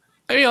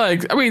 I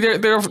mean, they're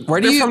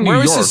Where they're from New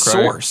where is York, his right?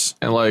 source?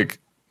 And like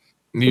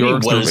New What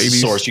York, do you mean, what is the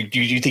 80s. source? You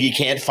think he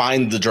can't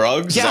find the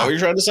drugs? Is Yeah. that what you're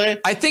trying to say?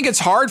 I think it's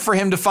hard for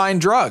him to find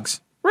drugs.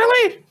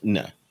 Really,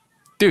 No.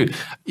 dude?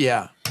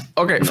 Yeah.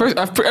 Okay, first,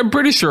 I'm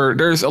pretty sure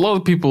there's a lot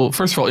of people,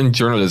 first of all, in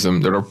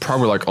journalism that are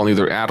probably like on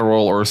either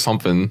Adderall or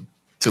something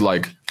to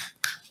like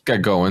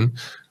get going.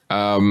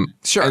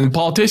 Sure. And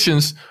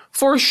politicians,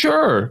 for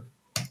sure.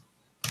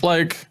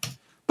 Like,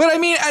 But I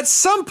mean, at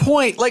some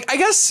point, like, I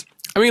guess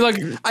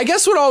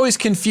what always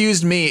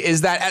confused me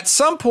is that at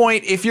some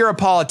point, if you're a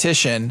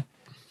politician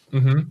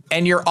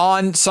and you're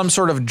on some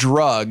sort of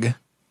drug,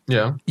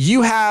 yeah.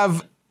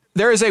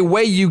 there is a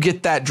way you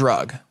get that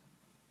drug.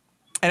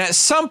 And at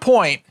some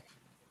point,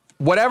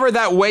 whatever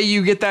that way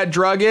you get that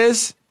drug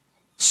is,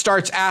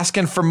 starts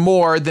asking for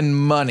more than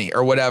money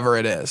or whatever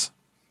it is.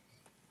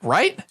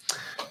 Right?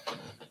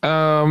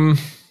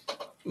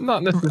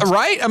 Not necessarily.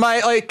 Right? Am I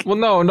like... Well,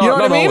 no, you know not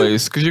what I mean?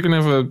 always. Because you can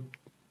have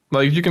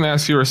you can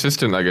ask your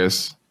assistant, I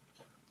guess.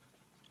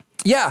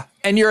 Yeah.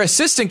 And your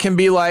assistant can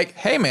be like,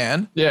 hey,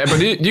 man. Yeah, but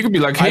you could be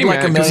like, hey, I'd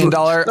like man. $1 million.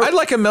 I'd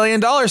like $1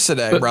 million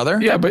today, brother.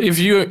 Yeah, but if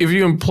you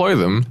employ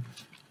them,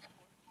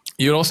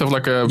 you'd also have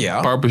like a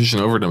Yeah. power position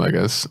over them, I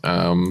guess.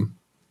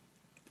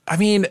 I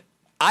mean,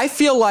 I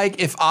feel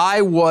like if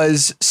I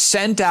was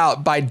sent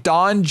out by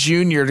Don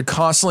Jr. to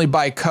constantly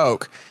buy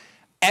Coke,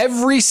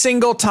 every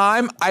single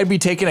time I'd be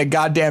taking a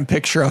goddamn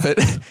picture of it.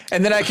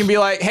 And then I can be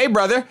like, hey,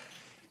 brother,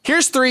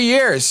 here's 3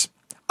 years.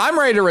 I'm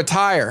ready to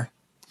retire.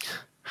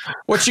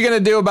 What you going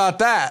to do about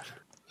that?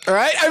 All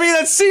right. I mean,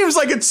 that seems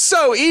like it's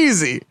so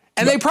easy.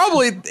 And they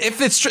probably,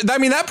 if it's true, I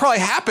mean, that probably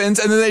happens.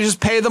 And then they just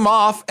pay them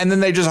off and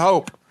then they just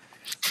hope.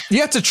 You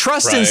have to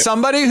trust in Right.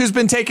 somebody who's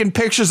been taking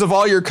pictures of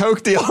all your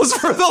Coke deals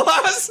for the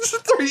last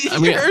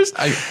 3 years.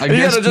 I And you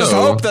guess got to just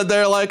so. hope that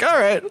they're like, all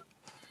right.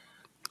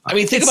 I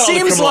mean, think It about all the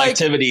seems criminal like-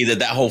 activity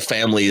that whole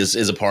family is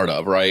a part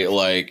of, right?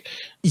 Like,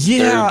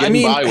 Yeah. they're I getting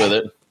mean, by with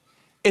it.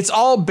 it's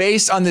all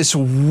based on this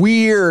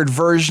weird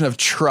version of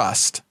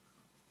trust,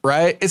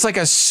 right? It's like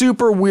a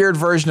super weird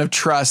version of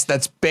trust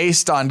that's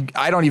based on,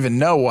 I don't even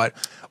know what.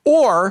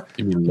 Or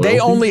You mean they loyalty?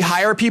 only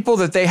hire people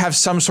that they have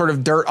some sort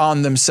of dirt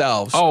on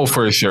themselves. Oh,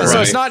 for sure. So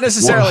right. it's not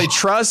necessarily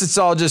trust. It's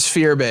all just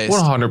fear-based.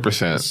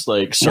 100%. It's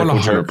like circle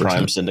jerk 100%.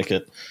 crime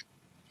syndicate.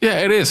 Yeah,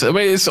 it is. I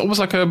mean, it's almost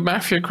like a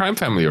mafia crime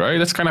family, right?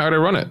 That's kind of how they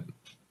run it.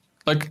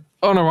 Like,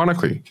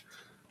 unironically.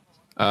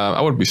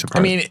 I wouldn't be surprised.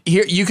 I mean,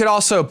 here you could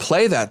also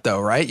play that though,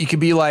 right? You could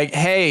be like,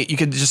 hey, you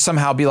could just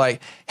somehow be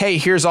like, hey,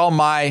 here's all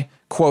my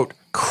quote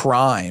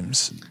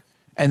crimes.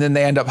 And then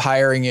they end up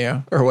hiring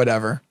you or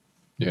whatever.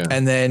 yeah.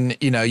 And then,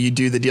 you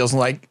do the deals and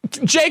like,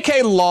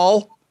 JK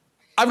lol.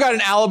 I've got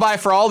an alibi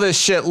for all this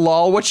shit,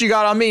 lol. What you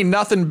got on me?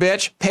 Nothing,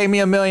 bitch. Pay me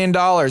 $1 million.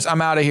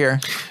 I'm out of here.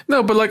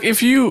 No, but like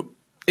if you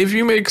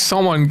make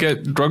someone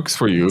get drugs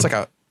for you, It's like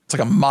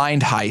a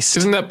mind heist.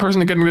 isn't that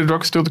person getting the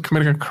drugs still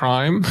committing a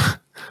crime?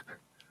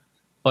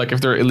 Like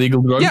if they're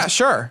illegal drugs? Yeah,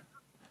 sure.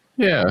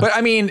 Yeah. But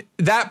I mean,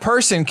 that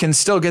person can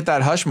still get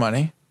that hush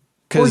money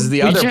because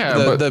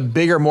Well, the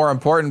bigger, more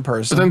important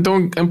person. then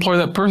don't employ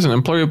that person.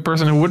 Employ a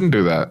person who wouldn't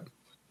do that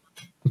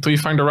until you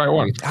find the right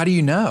one. How do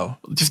you know?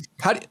 Just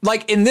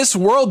Like in this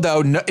world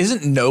though,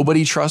 isn't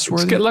nobody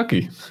trustworthy? get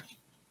lucky.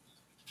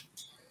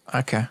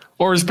 Okay.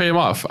 Or just pay him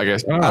off, I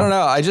guess. I don't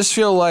know. I just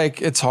feel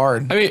like it's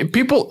hard. I mean,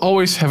 people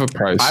always have a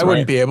price. I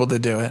wouldn't be able to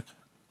do it.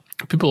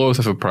 People always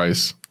have a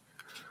price.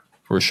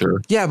 For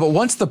sure. Yeah, but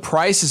once the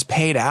price is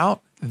paid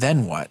out,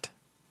 then what?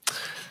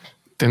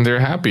 Then they're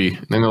happy.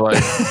 Then they're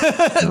like,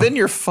 Then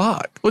you're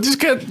fucked. well, just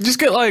get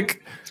people that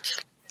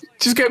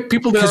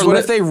Because are what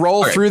if they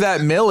roll Okay. through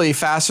that milli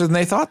faster than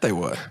they thought they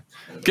would?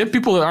 Get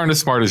people that aren't as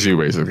smart as you,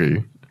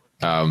 basically.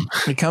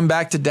 You come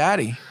back to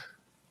daddy.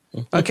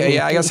 Okay,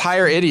 yeah, I guess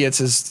hire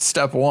idiots is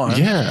step one.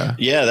 Yeah.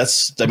 Yeah,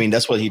 that's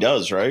what he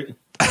does, right?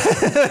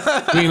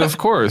 I mean, of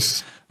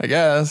course. I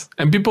guess.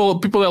 And people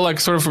that like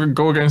sort of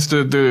go against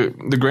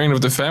the grain of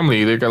the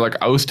family, they get like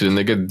ousted and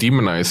they get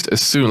demonized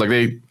as soon. Like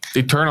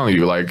they turn on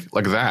you like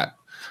that,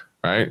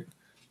 right?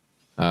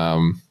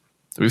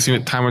 We've seen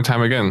it time and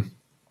time again.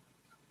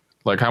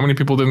 Like how many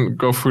people didn't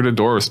go through the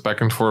doors back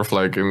and forth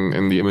like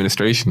in the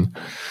administration?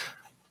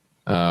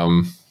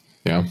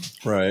 Yeah.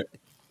 Right.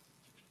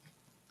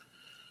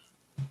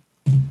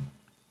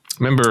 I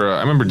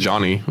remember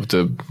Johnny with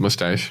the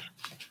mustache.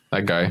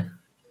 That guy,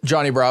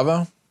 Johnny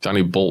Bravo.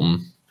 Johnny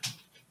Bolton.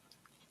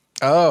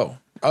 Oh,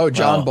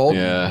 John Oh,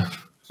 Bolton. Yeah.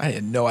 I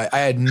had no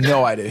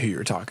idea who you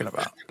were talking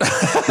about.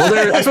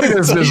 Well, I feel like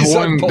there's He's so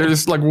one. bold.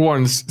 There's like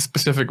one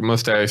specific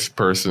mustache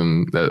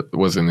person that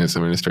was in his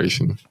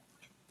administration.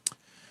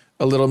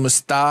 A little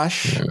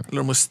mustache, a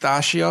little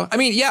mustachio. I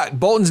mean, yeah,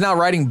 Bolton's now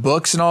writing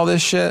books and all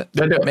this shit,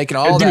 making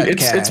all Dude, that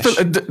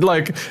cash.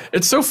 like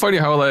it's so funny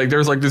how like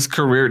there's like this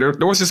career.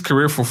 There was this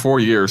career for 4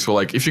 years. So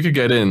like if you could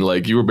get in,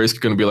 like you were basically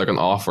going to be like an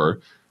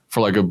offer for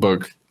like a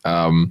book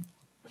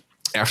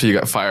after you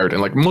got fired,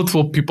 and like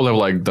multiple people have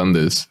like done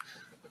this.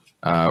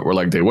 Where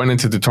like they went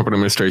into the Trump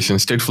administration,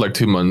 stayed for like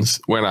 2 months,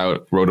 went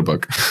out, wrote a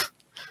book.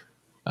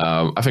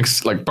 I think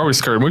like probably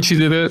Scaramucci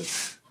did it.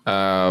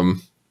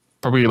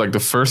 Probably like the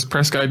first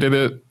press guy did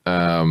it.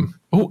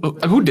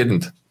 Who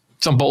didn't?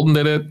 John Bolton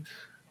did it.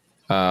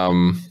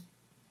 Who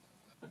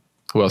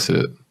else did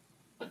it?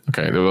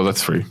 Okay, well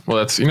that's free. Well,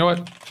 that's, you know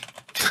what?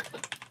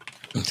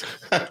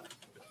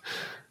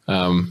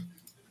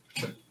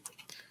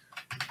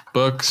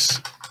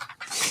 Books.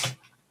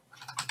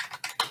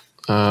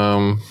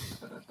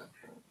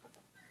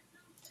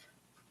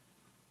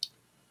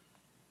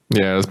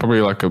 Yeah, there's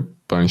probably like a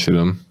bunch of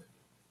them.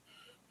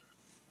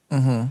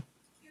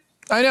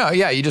 I know.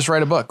 Yeah, you just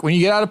write a book. When you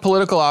get out of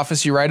political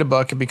office, you write a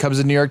book. It becomes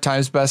a New York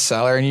Times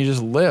bestseller, and you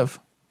just live.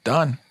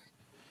 Done.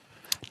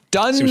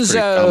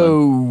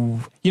 Dunzo.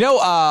 You know,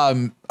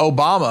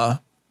 Obama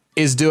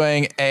is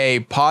doing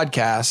a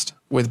podcast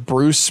with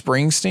Bruce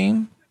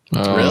Springsteen.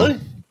 Really?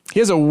 He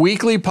has a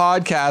weekly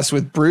podcast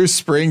with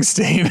Bruce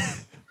Springsteen.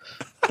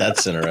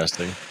 That's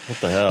interesting. What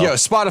the hell? Yo,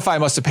 Spotify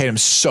must have paid him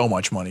so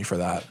much money for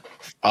that.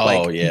 Oh,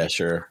 like, yeah,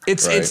 sure.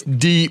 It's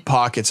deep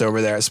pockets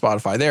over there at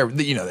Spotify.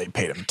 They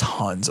paid him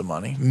tons of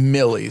money,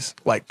 millies,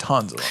 like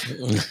tons of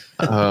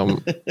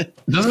money,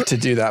 to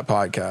do that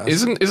podcast.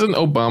 Isn't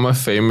Obama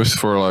famous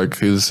for like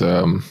his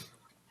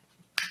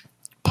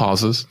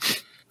pauses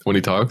when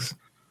he talks?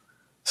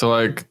 So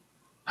like,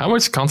 how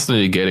much content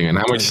are you getting, and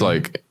how much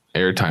like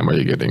airtime are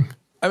you getting?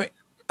 I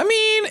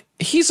mean,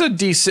 he's a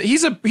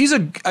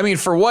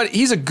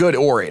good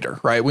orator,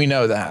 right? We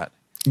know that.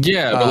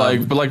 Yeah,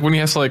 but like when he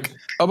has like.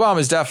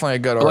 Obama's definitely a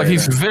good orator. Like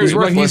he's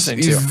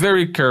he's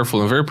very careful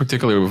and very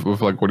particular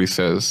with like what he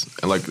says,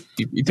 and like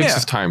he takes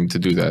his time to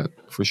do that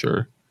for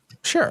sure.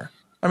 Sure,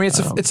 I mean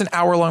it's an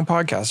hour-long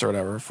podcast or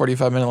whatever,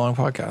 45-minute long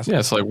podcast. Yeah,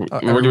 it's like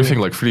what do you think?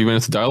 Like 30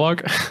 minutes of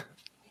dialogue.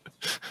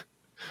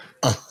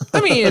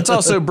 I mean, it's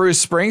also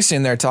Bruce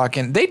Springsteen.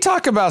 They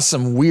talk about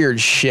some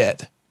weird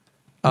shit.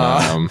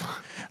 Like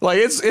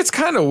it's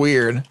kind of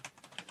weird.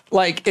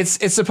 Like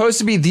it's supposed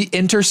to be the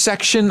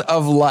intersection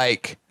of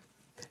like.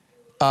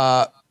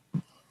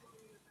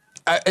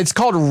 It's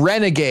called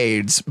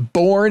Renegades,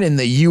 Born in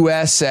the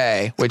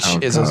USA, which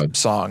is a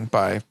song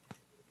by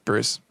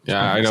Bruce.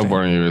 Yeah, I know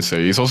Born in the USA.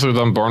 He's also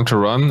done Born to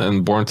Run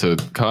and Born to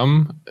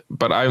Come,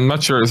 but I'm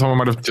not sure. Someone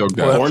might have joked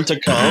that. Born to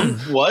Come?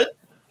 What?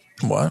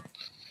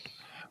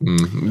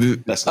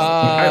 That's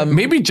not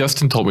maybe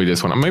Justin told me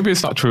this one. Maybe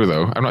it's not true,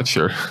 though. I'm not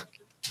sure.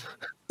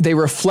 They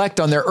reflect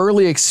on their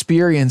early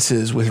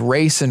experiences with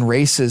race and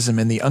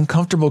racism and the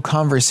uncomfortable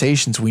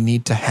conversations we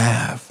need to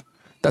have.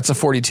 That's a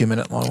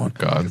 42-minute long one.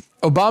 God.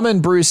 Obama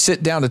and Bruce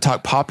sit down to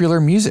talk popular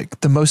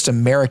music, the most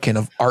American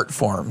of art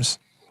forms.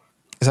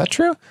 Is that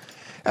true?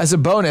 As a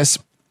bonus,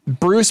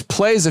 Bruce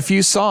plays a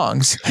few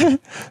songs, and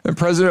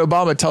President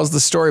Obama tells the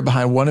story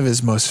behind one of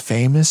his most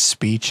famous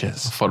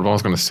speeches. I thought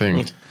Obama's going to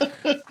sing.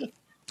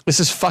 This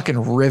is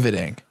fucking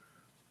riveting.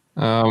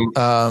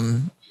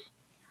 So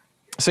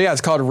yeah,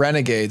 it's called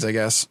Renegades, I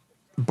guess.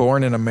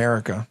 Born in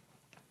America.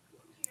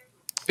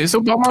 Is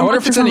Obama? I wonder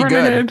if it's any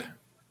good.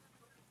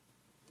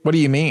 What do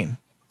you mean?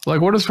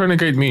 Like, what does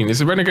renegade mean?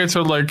 Is a renegade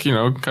sort of like, you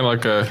know, kind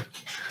of like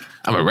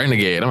I'm a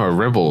renegade, I'm a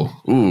rebel.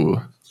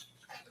 Ooh.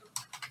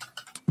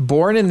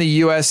 Born in the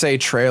USA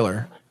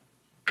trailer.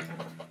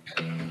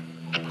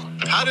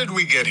 How did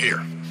we get here?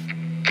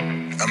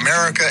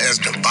 America as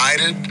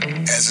divided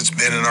as it's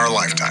been in our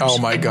lifetimes. Oh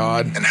my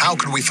God. And how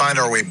can we find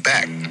our way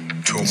back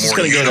to a more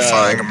get,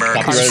 unifying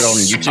America? Copyrighted on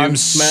YouTube, I'm Matt?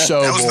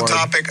 so That was bored. the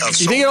topic of You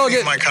so think it'll many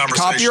get of my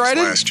conversations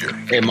copyrighted? last year.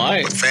 It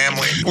might. With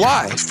family.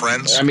 Why? With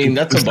friends. I mean,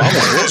 that's One of Obama's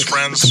those voice.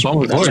 friends.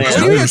 Obama's voice. What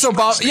do you mean it's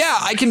Obama? Yeah,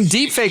 I can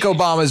deep fake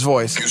Obama's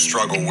voice. You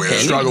struggle with.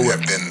 Struggle have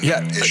with. been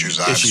Yeah, issues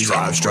I've issues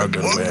I've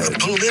struggled struggled with. with. The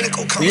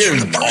political comes You're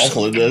from the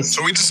awful at person. this.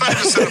 So we decided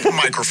to set up a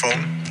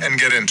microphone and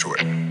get into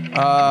it.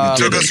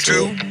 Took us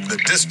to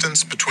the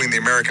distance between the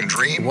American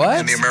dream What?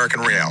 and the American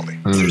reality.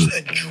 There's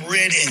a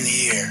dread in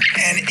the air,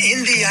 and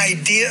in the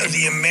idea of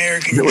the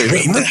American Wait,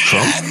 dream that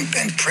Trump? hadn't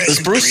been present.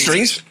 Does Bruce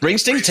previously.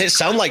 Springsteen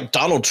sound like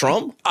Donald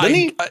Trump? Didn't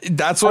he?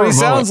 That's what he Obama.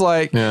 sounds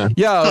like. Yeah.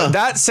 Yo,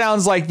 that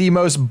sounds like the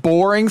most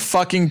boring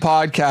fucking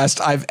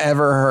podcast I've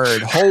ever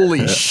heard.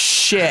 Holy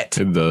shit.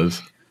 It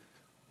does.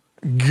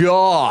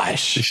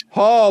 Gosh.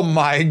 Oh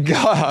my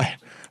God.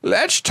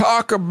 Let's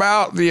talk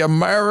about the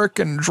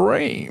American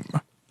dream.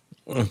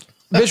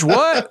 Bitch,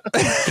 what?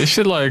 You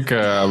should like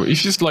you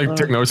should just like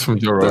take notes from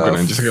Joe Rogan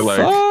and just get like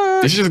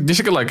fuck? they should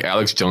get like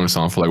Alex Jones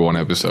on for like one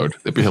episode.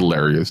 That'd be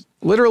hilarious.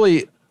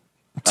 Literally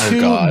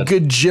two God.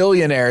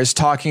 gajillionaires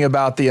talking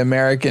about the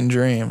American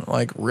dream.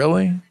 Like,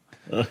 really?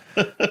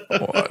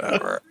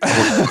 Whatever.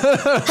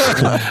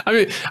 I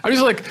mean, I'm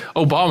just like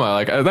Obama.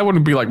 Like that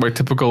wouldn't be like my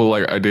typical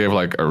like idea of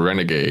like a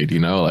renegade. You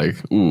know, like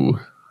ooh.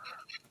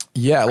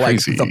 Yeah,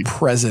 like Crazy. the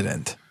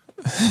president.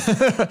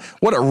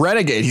 What a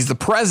renegade. He's the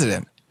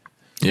president.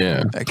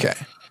 Yeah. Okay.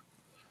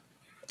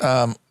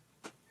 I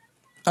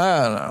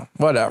don't know.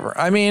 Whatever.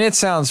 I mean, it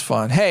sounds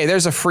fun. Hey,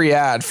 there's a free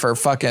ad for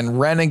fucking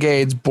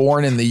Renegades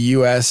Born in the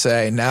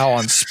USA now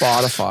on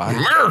Spotify.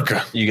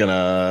 America. You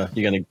gonna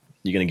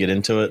get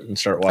into it and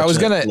start watching? I was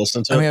gonna it,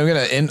 listen to I mean,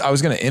 it? I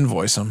was gonna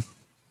invoice them.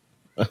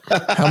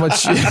 How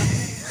much? What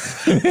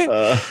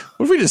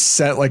if we just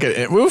sent like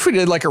what if we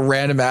did like a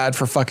random ad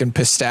for fucking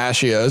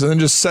pistachios and then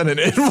just sent an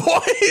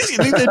invoice? You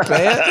think they'd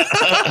pay it?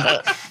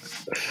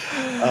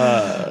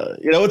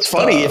 You know, it's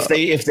funny if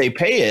they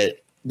pay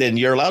it, then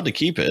you're allowed to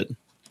keep it.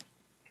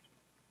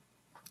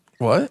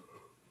 What?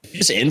 You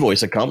just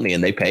invoice a company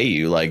and they pay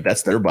you, like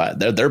that's their bad.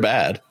 They're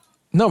bad.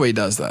 Nobody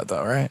does that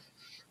though, right?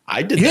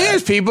 I did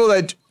There's that. people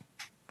that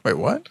wait,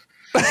 what?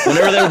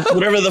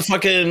 Whenever the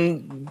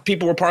fucking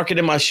people were parking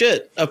in my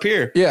shit up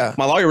here, Yeah.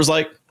 my lawyer was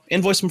like,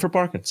 invoice them for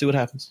parking, see what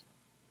happens.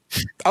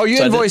 Oh, you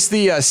So I did- invoiced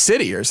the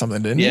city or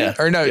something, didn't you? Yeah.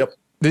 Or no? Yep.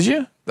 Did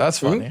you? That's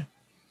funny.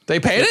 They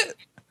paid it?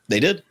 They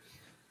did.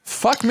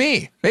 Fuck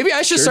me. Maybe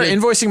I should Sure start did.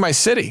 invoicing my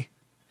city.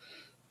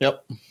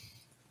 Yep.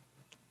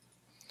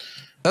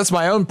 That's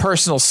my own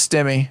personal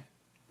stimmy.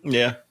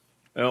 Yeah.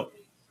 Yep.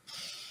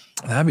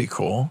 That'd be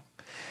cool.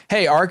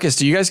 Hey, Arcus,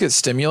 do you guys get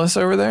stimulus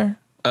over there?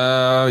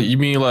 You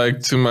mean like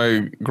to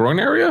my groin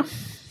area?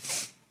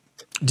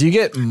 Do you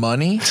get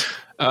money?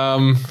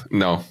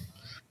 No.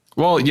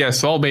 Well,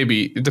 yes. Well,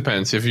 maybe it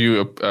depends if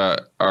you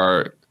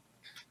are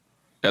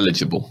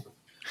eligible.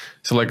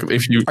 So, like,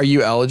 if you Are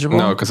you eligible?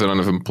 no, because I don't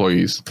have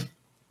employees.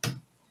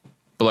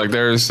 But like,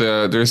 there's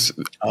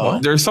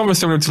something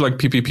similar to like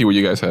PPP what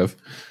you guys have.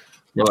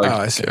 But like,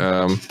 I see.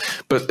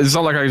 But it's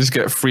not like I just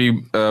get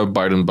free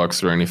Biden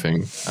bucks or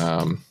anything.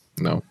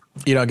 No.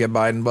 You don't get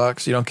Biden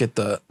bucks. You don't get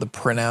the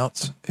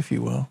printouts, if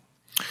you will.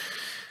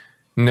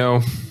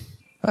 No.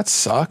 That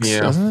sucks,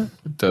 Yeah. doesn't it?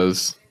 It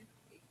does.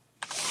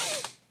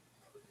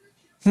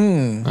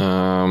 And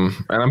I'm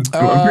pretty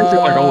sure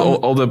like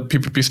all the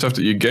PPP stuff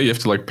that you get, you have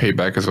to like pay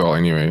back as well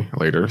anyway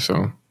later.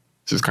 So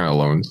it's just kind of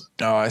loans.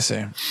 Oh, I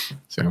see.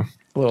 So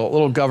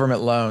Little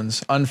government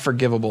loans,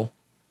 unforgivable.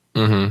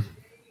 mm-hmm.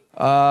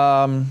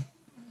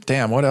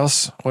 Damn. What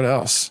else? What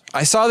else?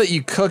 I saw that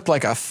you cooked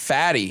like a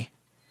fatty.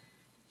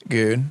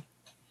 Good.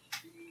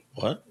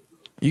 What?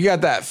 You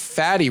got that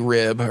fatty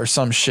rib or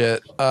some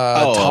shit. pulled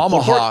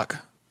Tomahawk.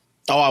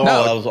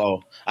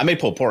 I made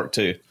pulled pork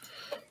too.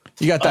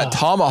 You got that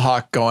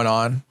tomahawk going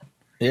on,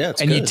 Yeah, it's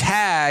and good. you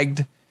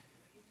tagged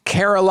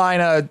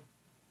Carolina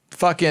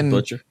fucking.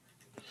 Butcher.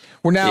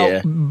 We're now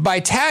Yeah. by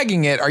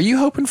tagging it. Are you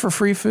hoping for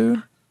free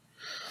food?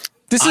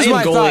 This is I am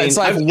my thought. going- It's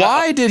like,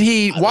 why did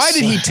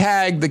he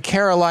tag the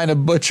Carolina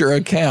Butcher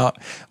account?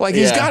 Like,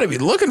 he's Yeah. got to be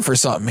looking for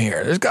something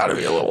here. There's got to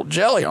be a little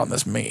jelly on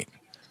this meat.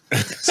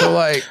 So,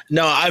 like,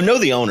 No, I know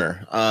the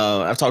owner.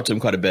 I've talked to him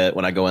quite a bit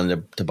when I go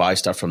in to buy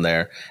stuff from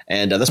there,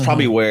 and that's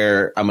probably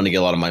where I'm going to get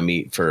a lot of my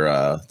meat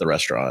for the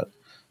restaurant.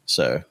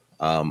 So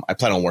I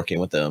plan on working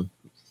with them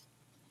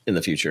in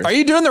the future. are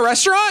you doing the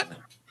restaurant?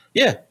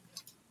 Yeah.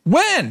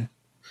 When?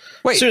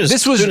 Wait, Soon as-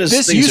 this soon as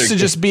this things used are- to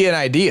just be an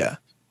idea.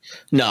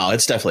 No,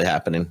 it's definitely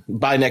happening.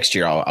 By next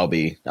year, I'll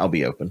be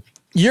open.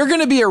 You're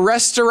going to be a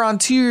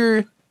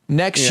restaurateur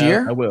next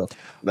year. I will.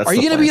 That's Are the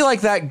you going to plan. be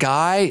like that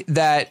guy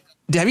that?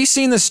 Have you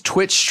seen this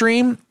Twitch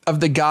stream of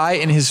the guy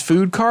in his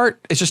food cart?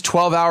 It's just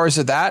 12 hours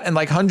of that, and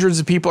like hundreds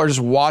of people are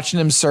just watching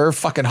him serve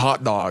fucking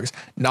hot dogs.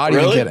 Not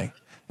even Really? kidding.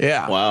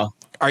 Yeah. Wow.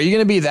 Are you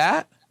going to be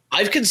that?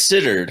 I've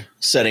considered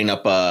setting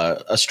up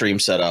a stream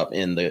setup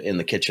in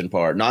the kitchen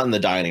part, not in the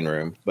dining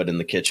room, but in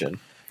the kitchen.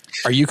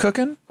 Are you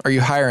cooking? Are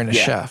you hiring a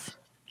Yeah. chef?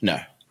 No,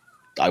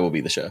 I will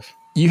be the chef.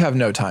 You have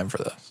no time for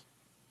this.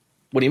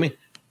 What do you mean?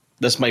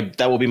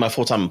 That will be my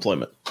full-time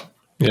employment.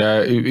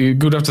 Yeah, you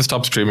would have to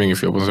stop streaming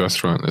if you open a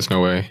restaurant. There's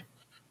no way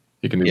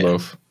you can do Yeah.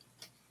 both.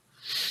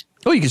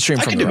 Oh, you can stream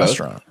I from can the do both.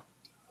 restaurant.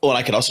 Well,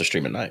 I could also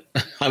stream at night.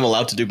 I'm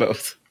allowed to do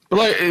both. But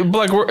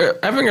like we're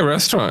having a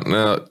restaurant.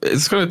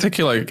 It's going to take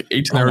you like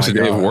 18 hours a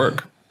day of God.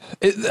 work.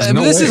 But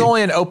no this is way.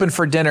 only an open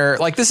for dinner.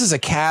 Like, this is a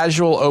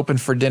casual open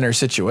for dinner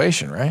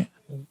situation, right?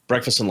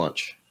 Breakfast and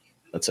lunch.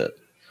 That's it.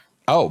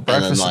 Oh,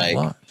 breakfast and, like,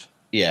 lunch.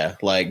 Yeah,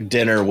 like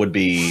dinner would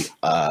be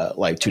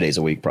like 2 days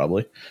a week,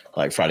 probably.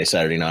 Like Friday,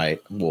 Saturday night,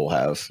 we'll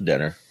have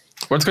dinner.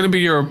 What's going to be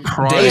your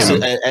prime?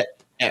 Damn.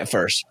 At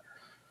first.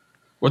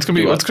 What's going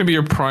to be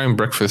your prime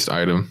breakfast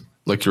item?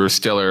 Like your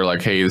stellar,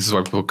 like, hey, this is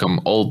why people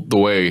come all the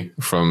way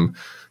from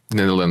the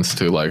Netherlands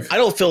to like. I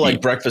don't feel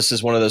like breakfast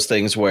is one of those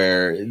things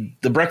where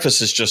the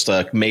breakfast is just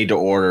a made to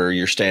order,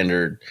 your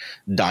standard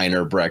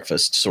diner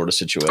breakfast sort of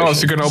situation. Oh,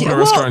 so you're going to open Yeah, a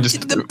well, restaurant and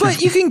just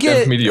but you can have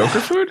get mediocre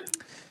food?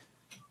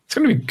 It's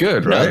going to be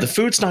good, No, right? the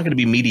food's not going to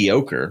be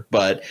mediocre,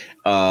 but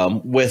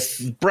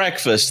with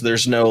breakfast,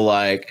 there's no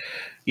like,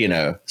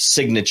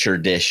 signature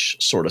dish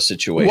sort of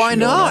situation. Why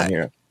going on not?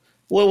 here.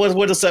 Well,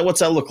 what's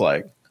that look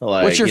like?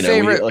 Like, What's your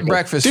favorite like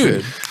breakfast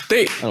Dude, food?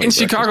 they like in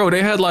Chicago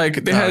they had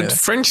yeah.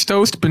 French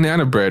toast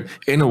banana bread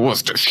and it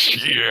was the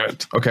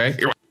shit. Okay,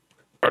 it was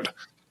good.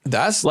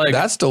 That's Like-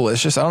 that's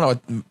delicious. I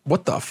don't know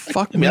what the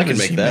fuck. I mean, I meat can is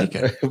make he that.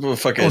 making?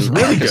 Fucking, It was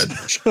really good.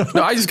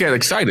 No, I just get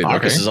excited.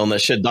 Marcus Okay, is on that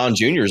shit. Don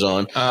Jr.'s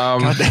on.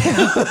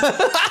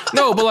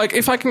 no, but like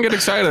if I can get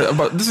excited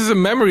about this is a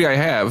memory I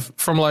have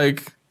from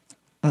like,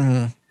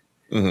 like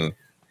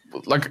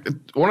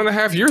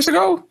 1.5 years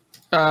ago.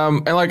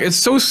 And like it's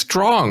so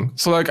strong.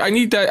 So like I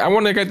need that. I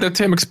want to get that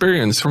same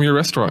experience from your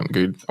restaurant,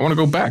 dude. I want to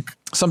go back.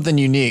 Something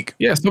unique.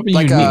 Yeah, something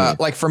Like unique.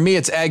 like for me,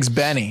 it's eggs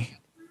Benny,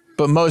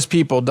 but most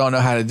people don't know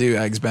how to do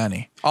eggs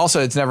Benny.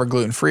 Also, it's never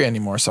gluten free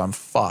anymore, so I'm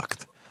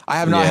fucked. I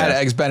have not Yeah. had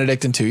eggs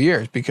Benedict in 2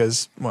 years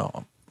because,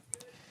 well,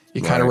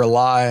 you kind of Right.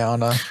 rely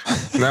on a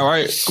Now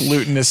I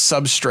glutinous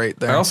substrate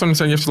there. also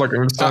understand you have to like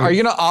understand. Are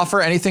you gonna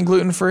offer anything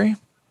gluten free?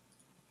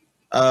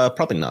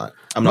 Probably not.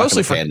 I'm not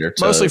going to pander.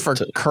 Mostly for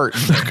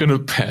Curtin. Not going to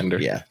pander.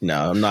 Yeah,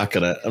 no, I'm not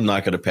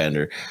gonna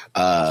pander.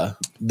 The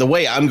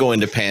way I'm going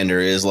to pander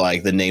is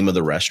like the name of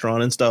the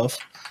restaurant and stuff.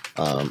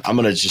 I'm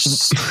gonna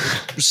just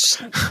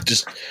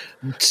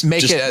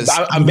make it as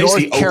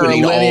North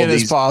Carolinian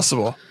as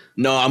possible.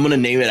 No, I'm gonna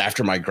name it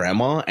after my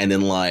grandma, and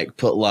then like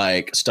put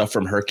like stuff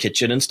from her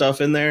kitchen and stuff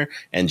in there,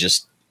 and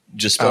just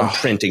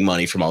printing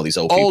money from all these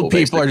old people. Old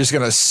people are just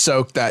gonna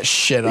soak that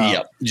shit up.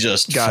 Yep,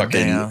 just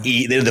fucking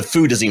eat. The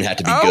food doesn't even have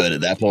to be good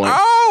at that point.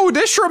 Oh,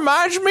 this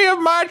reminds me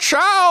of my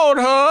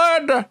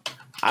childhood.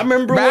 I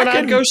remember when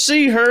I'd go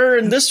see her,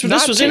 and this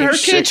was in her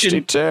kitchen.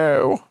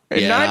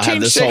 In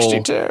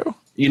 1962.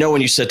 You know,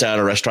 when you sit down at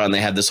a restaurant and they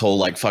have this whole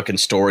like fucking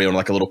story on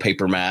like a little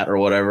paper mat or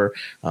whatever.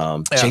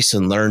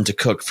 Jason learned to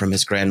cook from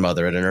his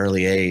grandmother at an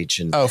early age.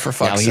 And for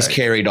fuck's sake, he's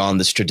carried on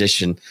this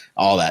tradition,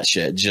 all that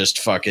shit. Just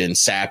fucking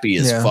sappy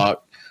as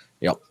fuck.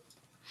 Yep.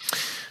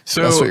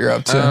 So that's what you're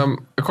up to.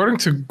 According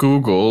to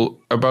Google,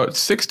 about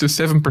 6 to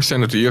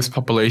 7% of the US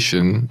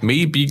population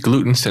may be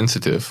gluten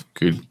sensitive.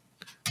 Good.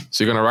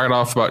 So you're going to write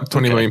off about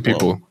 20 million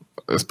people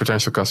as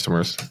potential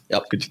customers.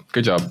 Yep.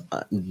 Good job.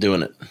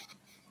 Doing it.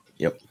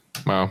 Yep.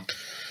 Wow.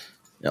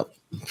 Yep.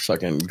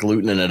 Fucking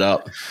glutening it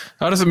up.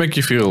 How does it make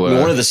you feel?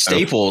 One of the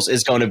staples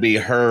is going to be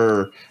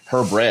her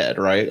bread,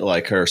 right?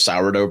 Like her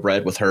sourdough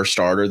bread with her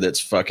starter that's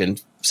fucking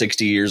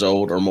 60 years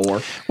old or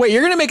more. Wait,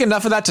 you're going to make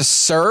enough of that to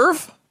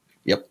serve?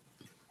 Yep.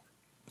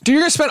 Dude,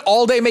 you're going to spend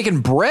all day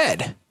making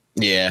bread.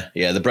 Yeah.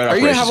 The bread. Are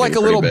you going to have like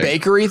a little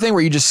bakery thing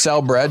where you just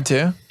sell bread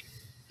too?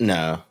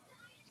 No.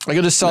 Like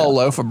you'll just sell a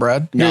loaf of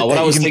bread? No, what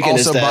I was thinking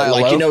is that,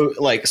 like, you know,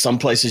 like some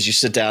places you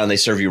sit down and they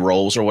serve you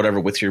rolls or whatever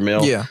with your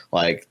meal. Yeah.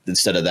 Like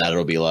instead of that,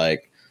 it'll be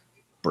like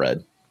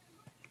bread.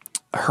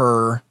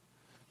 Her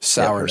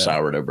sourdough. Her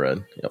sourdough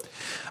bread. Yep.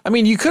 I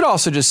mean, you could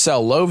also just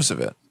sell loaves of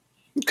it.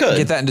 You could.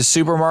 Get that into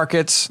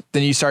supermarkets.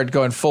 Then you start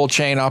going full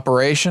chain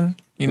operation.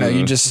 You know,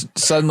 you just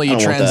suddenly you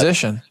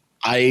transition.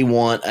 I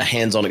want a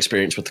hands-on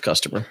experience with the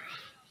customer.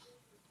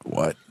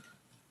 What?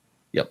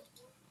 Yep.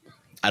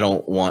 I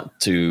don't want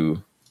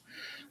to.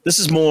 This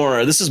is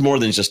more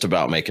than just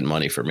about making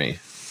money for me.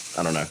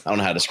 I don't know how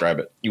to describe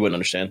it. You wouldn't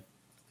understand.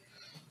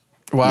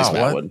 Wow.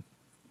 What?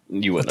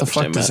 You wouldn't understand. What the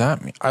fuck does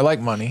that mean? I like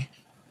money.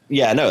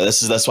 Yeah, no,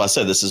 that's why I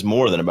said this is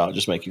more than about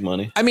just making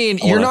money. I mean,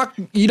 you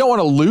don't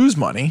want to lose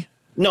money.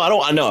 No, I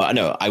don't. I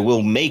know. I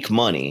will make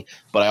money,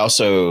 but I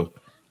also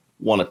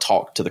want to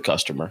talk to the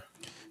customer.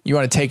 You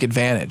want to take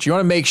advantage. You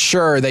want to make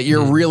sure that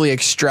you're really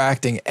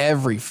extracting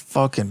every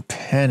fucking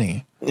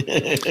penny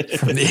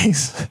from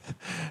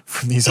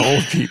these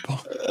old people.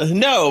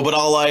 No, but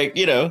I'll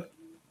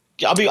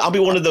I'll be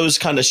one of those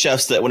kind of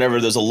chefs that whenever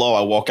there's a lull,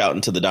 I walk out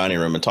into the dining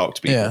room and talk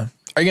to people. Yeah.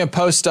 Are you going to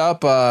post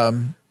up? Are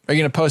you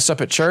going to post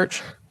up at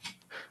church?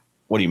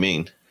 What do you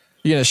mean?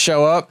 You going to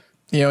show up,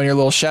 in your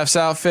little chef's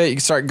outfit? You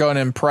can start going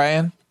in and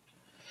praying,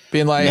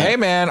 being like, "Hey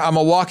man, I'm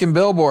a walking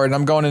billboard and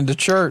I'm going into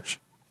church."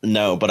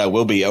 No, but I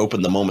will be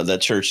open the moment that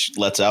church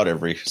lets out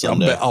every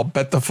Sunday. I'll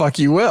bet the fuck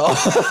you will.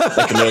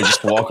 They can really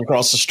just walk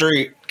across the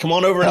street. Come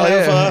on over and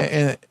high five.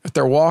 And if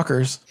they're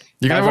walkers.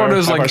 You can have one of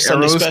those like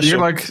arrows. You can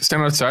like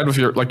stand outside with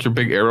your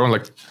big arrow and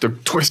like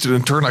twist it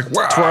and turn like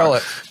wow. Twirl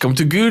it. Come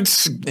to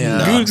Goods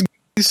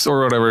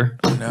or whatever.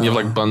 No. You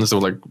have like buns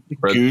of like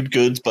bread.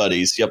 Goods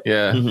buddies. Yep.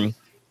 Yeah.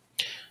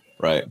 Mm-hmm.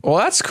 Right. Well,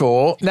 that's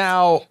cool.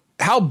 Now,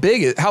 how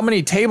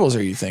many tables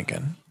are you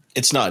thinking?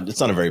 It's not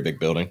a very big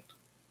building.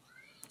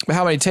 But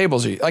how many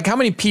tables are you? Like, how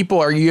many people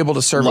are you able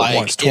to serve at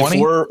once?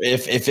 20?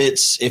 If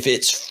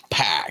it's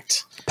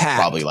packed,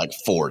 probably like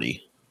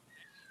 40.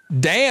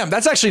 Damn,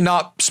 that's actually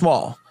not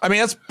small. I mean,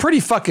 that's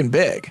pretty fucking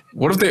big.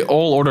 What if they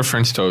all order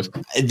French toast?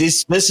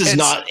 This is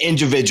not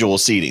individual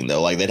seating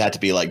though. Like they'd have to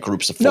be like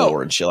groups of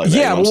 4 and shit like that.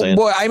 Yeah, you know what I'm saying?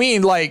 Well, I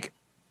mean, like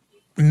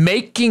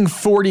making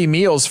 40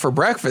 meals for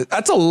breakfast.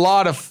 That's a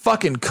lot of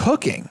fucking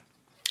cooking.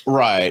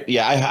 Right.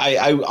 Yeah.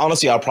 I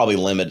honestly, I'll probably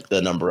limit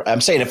the number.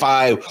 I'm saying if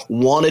I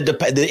wanted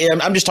to,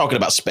 I'm just talking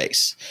about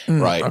space,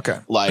 right? Okay.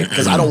 Like,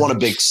 because I don't want a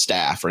big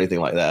staff or anything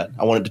like that.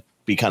 I want it to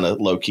be kind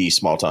of low key,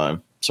 small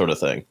time sort of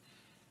thing.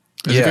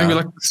 Is it gonna be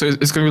like? So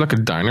it's gonna be like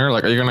a diner.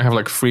 Like, are you gonna have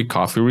like free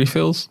coffee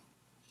refills?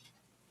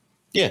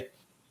 Yeah.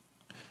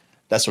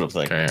 That sort of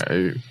thing.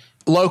 Okay.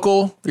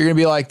 Local, you're gonna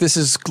be like, this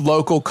is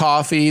local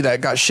coffee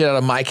that got shit out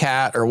of my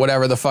cat or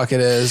whatever the fuck it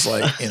is,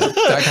 like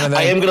that kind of thing.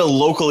 I am gonna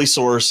locally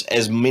source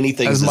as many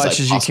things as much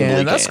as you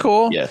can. That's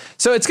cool. Yeah.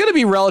 So it's gonna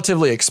be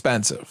relatively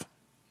expensive,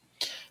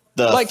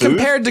 food?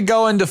 Compared to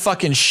going to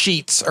fucking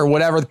Sheetz or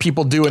whatever the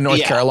people do in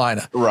North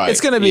Carolina. Right.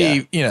 It's gonna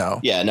be,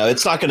 Yeah, no,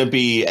 it's not gonna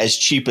be as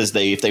cheap as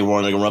if they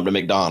want to run to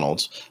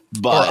McDonald's,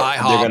 but or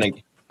IHOP. they're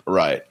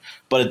gonna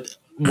But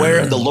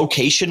where the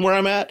location where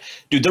I'm at,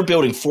 dude, they're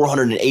building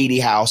 480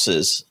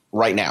 houses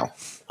right now.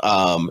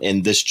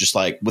 And this just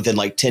like within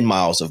like 10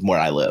 miles of where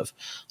I live.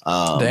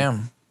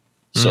 Damn.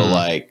 So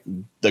like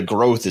the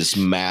growth is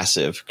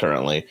massive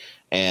currently.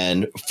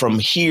 And from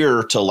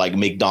here to like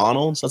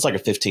McDonald's, that's like a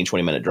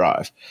 15-20 minute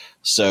drive.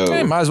 So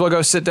Hey, might as well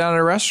go sit down at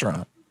a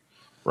restaurant.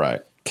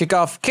 Right. Kick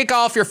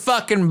off your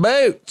fucking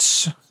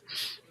boots.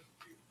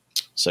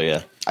 So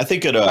yeah, I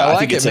think it. I like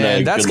think it's it, man.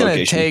 in a That's good gonna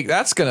location.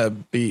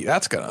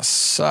 That's gonna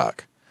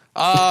suck.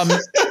 No,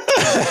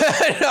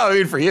 I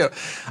mean for you.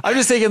 I'm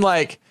just thinking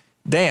like,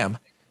 damn,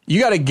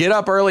 you got to get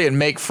up early and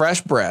make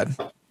fresh bread.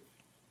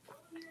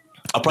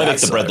 I'll probably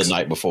make the bread the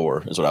night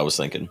before. Is what I was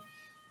thinking.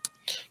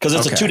 Because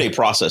it's a 2-day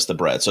process, the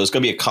bread. So it's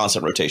going to be a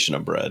constant rotation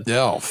of bread.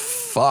 Oh,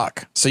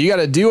 fuck. So you got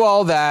to do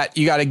all that.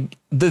 You got to.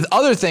 The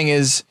other thing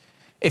is,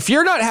 if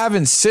you're not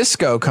having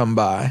Cisco come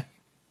by,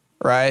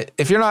 right?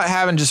 If you're not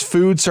having just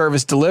food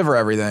service deliver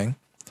everything,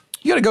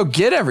 you got to go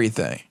get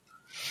everything.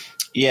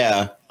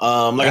 Yeah.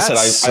 Like that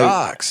I said,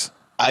 sucks.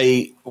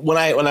 When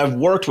I've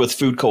worked with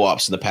food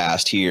co-ops in the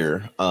past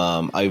here,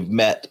 I've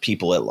met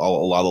people at a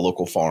lot of the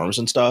local farms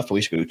and stuff. We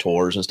used to go do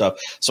tours and stuff.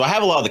 So I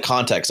have a lot of the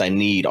context I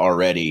need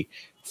already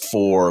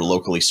for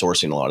locally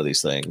sourcing a lot of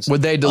these things.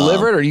 Would they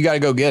deliver it, or you got to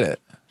go get it?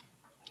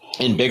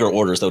 In bigger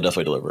orders, they'll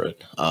definitely deliver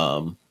it.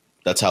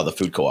 That's how the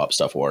food co-op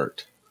stuff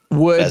worked.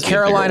 Would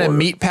Carolina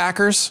Meat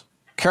Packers,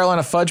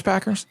 Carolina Fudge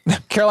Packers,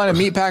 Carolina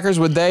Meat Packers,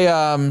 would they?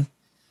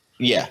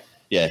 Yeah,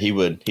 he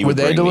would. He would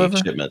they bring deliver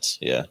meat shipments?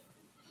 Yeah.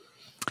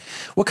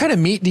 What kind of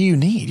meat do you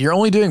need? You're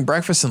only doing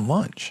breakfast and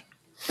lunch.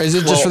 Or is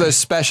it just for those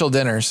special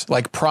dinners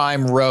like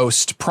prime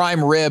roast,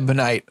 prime rib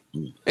night?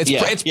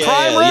 It's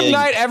prime rib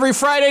night every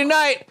Friday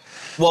night.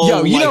 Well,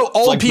 yo, you know,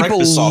 old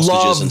people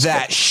love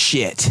that stuff.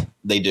 shit.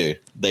 They do.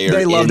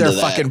 They love their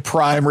fucking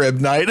prime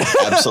rib night.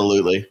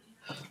 Absolutely.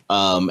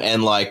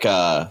 And like,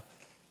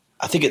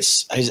 I think I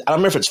don't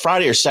remember if it's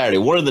Friday or Saturday.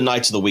 One of the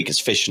nights of the week is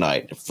fish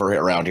night for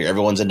around here.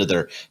 Everyone's into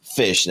their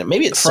fish.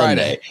 Maybe it's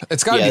Friday. Sunday.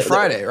 It's got to be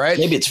Friday, right?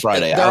 Maybe it's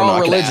Friday. They're all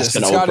religious.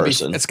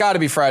 It's got to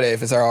be Friday if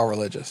they're all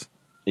religious.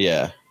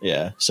 Yeah.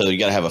 So you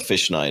got to have a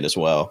fish night as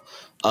well.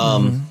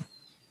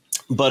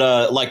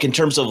 But like in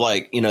terms of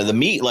like, you know, the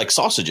meat, like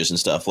sausages and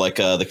stuff, like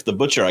the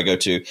butcher I go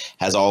to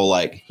has all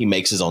like, he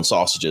makes his own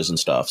sausages and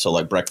stuff. So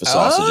like breakfast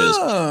sausages,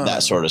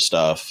 that sort of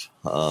stuff.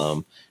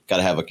 Got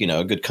to have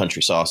a good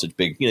country sausage,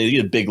 big, you need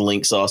a big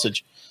link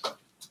sausage.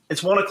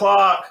 It's 1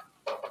 o'clock.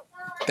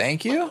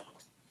 Thank you.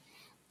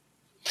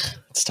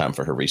 It's time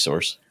for her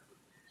resource.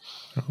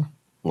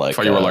 Like, I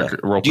thought you were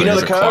like role do you know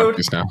the code?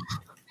 Now.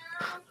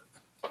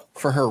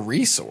 For her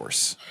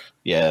resource.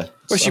 Yeah.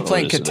 Was she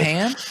playing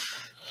Catan?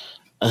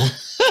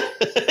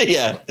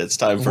 Yeah, it's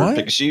time for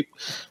pick a sheep.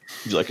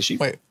 Would you like a sheep?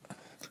 Wait, what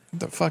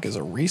the fuck is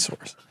a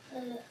resource?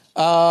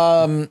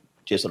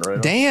 Jason,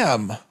 right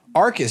damn,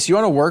 Arcus, you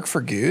want to work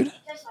for Good?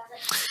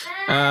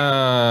 Probably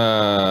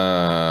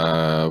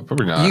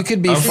not. You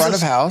could be front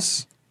of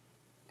house.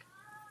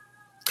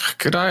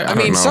 Could I? I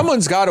mean,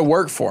 someone's got to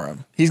work for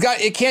him.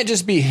 It can't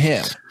just be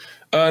him.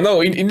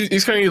 No,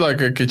 he's gonna need like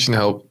a kitchen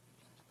help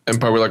and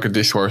probably like a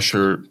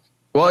dishwasher.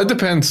 Well, it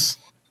depends.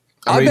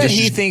 I bet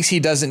he thinks he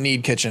doesn't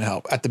need kitchen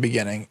help at the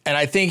beginning. And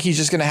I think he's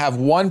just going to have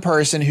one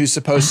person who's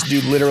supposed to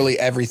do literally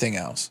everything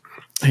else.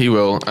 He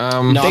will. They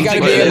got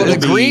to be able to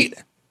greet.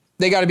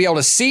 They got to be able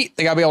to seat.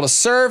 They got to be able to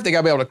serve. They got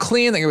to be able to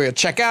clean. They got to be able to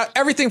check out.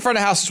 Everything front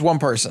of house is one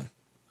person.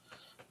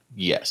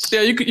 Yes. Yeah,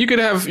 you could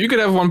have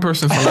one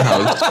person front of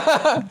house.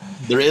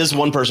 There is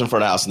one person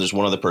front of house and there's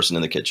one other person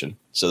in the kitchen.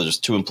 So there's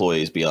 2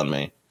 employees beyond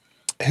me.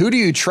 Who do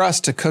you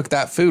trust to cook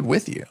that food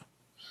with you?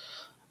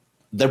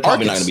 They're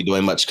probably not going to be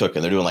doing much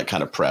cooking. They're doing like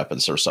kind of prep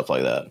and sort of stuff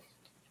like that.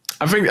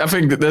 I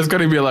think that there's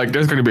going to be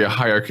a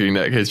hierarchy in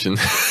that kitchen,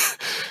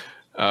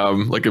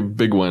 like a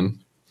big one.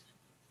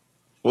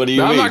 What do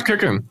you mean? I'm not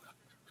cooking.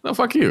 No,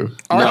 fuck you.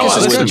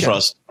 Arcus I wouldn't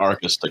trust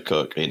Arcus to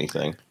cook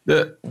anything.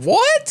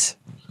 What?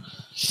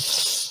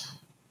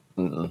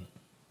 Mm-mm.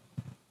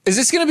 Is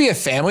this going to be a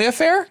family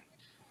affair?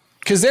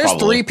 Because there's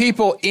 3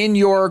 people in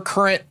your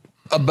current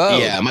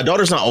abode. Yeah, my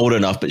daughter's not old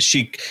enough, but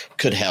she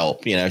could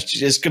help. You know,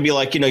 it's gonna be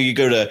like, you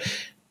go to.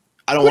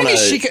 I don't want to.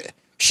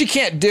 She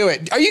can't do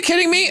it. Are you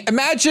kidding me?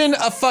 Imagine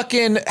a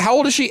fucking. How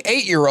old is she?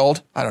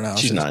 8-year-old. I don't know.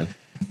 She's 9.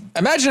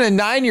 Imagine a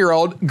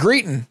 9-year-old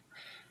greeting.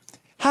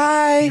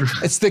 Hi.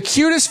 It's the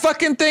cutest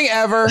fucking thing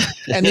ever.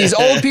 And these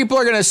old people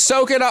are gonna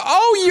soak it up.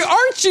 Oh,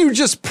 aren't you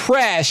just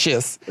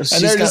precious?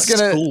 And they're just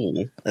gonna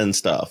school and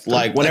stuff.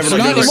 Like whenever they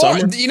go to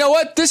summer. You know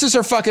what? This is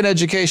her fucking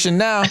education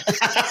now.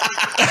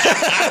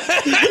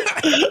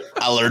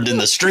 I learned in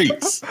the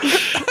streets.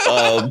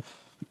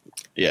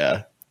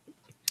 Yeah.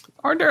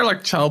 Aren't there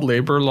like child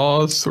labor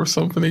laws or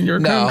something in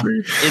your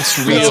country? It's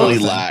really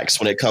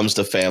lax when it comes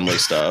to family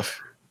stuff.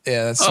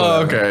 Yeah, that's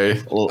okay.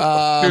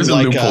 Here's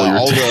like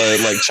all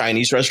the like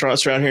Chinese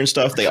restaurants around here and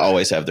stuff, they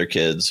always have their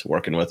kids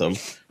working with them.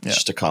 It's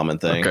just a common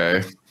thing.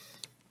 Okay.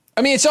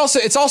 I mean, it's also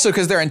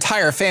because their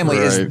entire family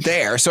is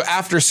there. So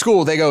after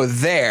school, they go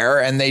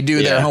there and they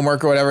do their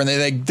homework or whatever,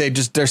 and they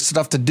just there's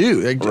stuff to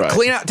do. They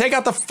clean out, take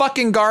out the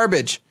fucking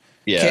garbage,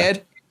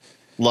 kid.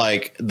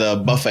 Like the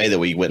buffet that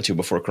we went to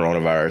before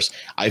coronavirus,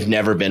 I've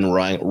never been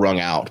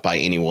wrung out by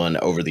anyone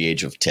over the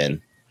age of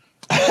 10.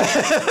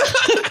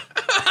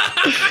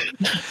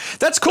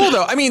 That's cool,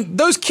 though. I mean,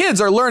 those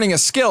kids are learning a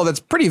skill that's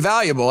pretty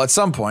valuable at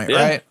some point,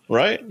 right?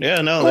 Right. Yeah,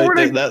 no,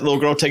 that little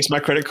girl takes my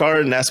credit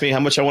card and asks me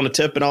how much I want to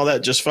tip and all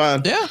that just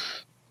fine. Yeah,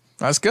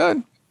 that's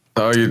good.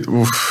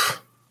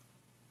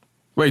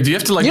 Wait, Wait, do you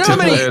have to like You know tip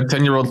how many- a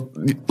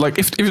 10-year-old? Like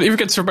if you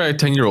get served by a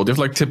 10-year-old, do you have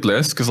like tip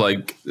less because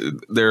like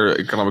their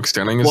economic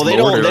standing is Well, they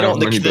lower? don't.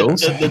 Many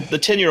bills. The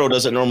 10-year-old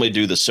doesn't normally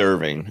do the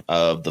serving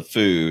of the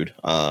food.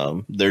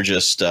 They're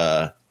just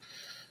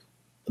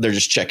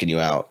checking you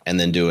out and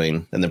then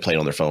playing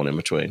on their phone in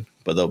between.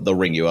 But they'll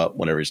ring you up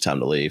whenever it's time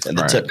to leave, and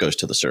the tip goes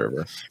to the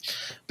server.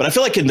 But I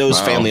feel like in those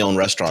family-owned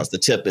restaurants, the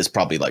tip is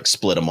probably like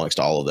split amongst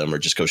all of them, or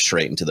just goes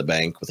straight into the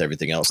bank with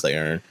everything else they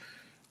earn.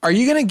 Are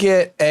you gonna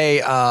get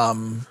a?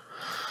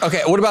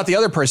 Okay, what about the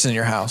other person in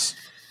your house?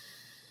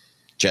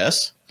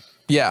 Jess?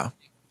 Yeah,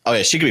 Oh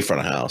yeah, she could be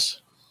front of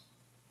house.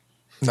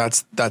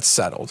 that's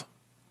settled.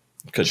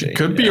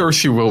 Could be, or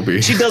she will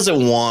be. She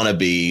doesn't want to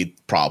be,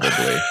 probably.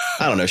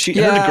 I don't know.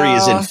 Her degree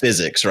is in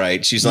physics,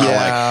 right? She's not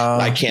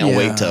like, I can't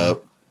wait to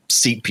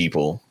seat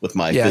people with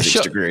my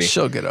physics degree.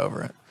 She'll get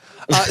over it.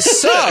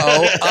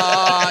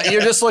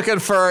 You're just looking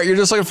for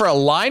a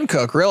line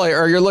cook, really,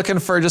 or you're looking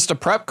for just a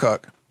prep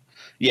cook?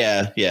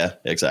 Yeah,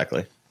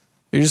 exactly.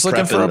 You're just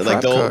looking for a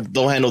prep cook.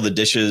 They'll handle the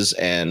dishes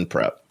and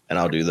prep, and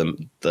I'll do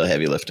the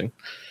heavy lifting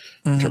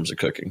in terms of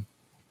cooking.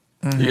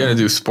 You gotta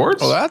do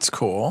sports. Oh, that's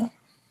cool.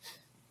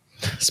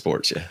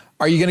 Sports, yeah.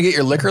 Are you gonna get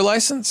your liquor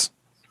license?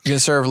 You gonna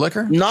serve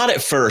liquor? Not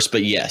at first,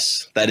 but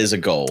yes, that is a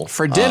goal.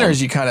 For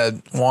dinners, you kind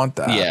of want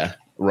that. Yeah,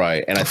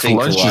 right. And I think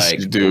lunch,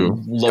 like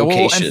do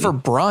location. And for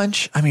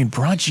brunch,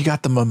 brunch, you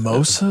got the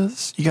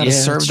mimosas. You got to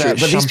serve that.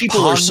 But these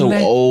people are so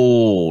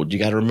old. You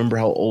got to remember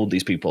how old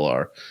these people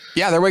are.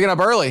 Yeah, they're waking up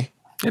early.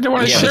 They don't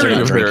want to share it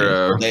with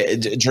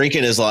their.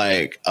 Drinking is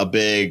like a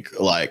big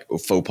like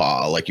faux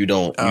pas. Like you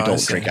don't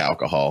drink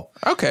alcohol.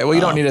 Okay, well you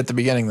don't need it at the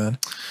beginning then.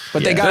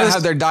 But they gotta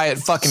have their diet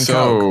fucking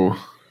Coke.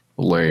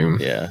 Lame.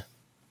 Yeah.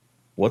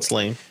 What's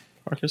lame,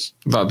 Marcus?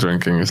 Not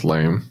drinking is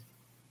lame.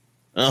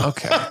 Oh.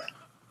 Okay.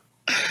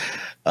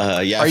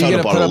 Are you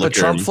gonna put up a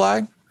Trump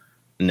flag?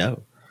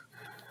 No.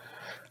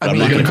 I'm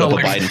not gonna put up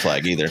a Biden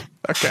flag either.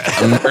 Okay.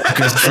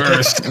 America's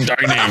first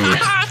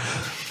dining.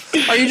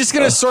 Are you just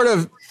gonna sort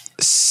of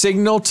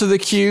signal to the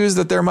cues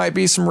that there might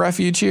be some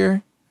refuge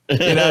here?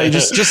 You know,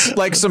 just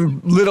like some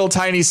little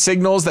tiny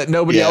signals that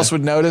nobody else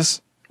would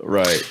notice.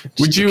 Right.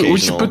 Would you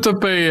put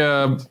up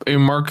a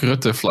Mark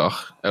Rutte flag?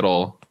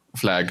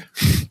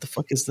 What the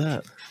fuck is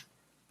that?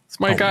 It's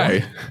my guy.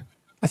 What?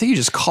 I think you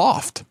just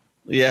coughed.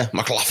 Yeah,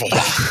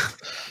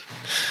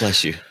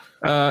 bless you.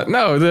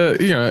 No,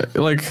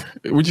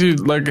 would you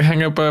like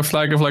hang up a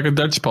flag of like a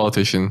Dutch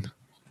politician?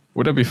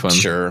 Would that be fun?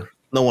 Sure.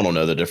 No one will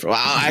know the difference.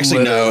 Well,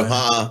 actually,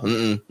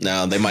 no.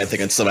 No, they might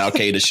think it's some Al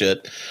Qaeda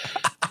shit.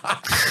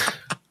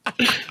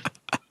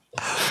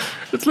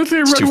 It's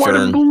literally red, white,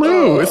 and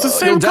blue. It's the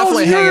same. You'll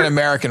definitely hang an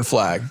American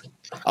flag.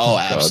 Oh,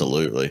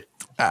 absolutely.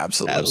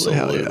 Absolutely.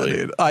 Hell yeah,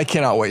 dude. I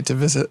cannot wait to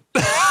visit.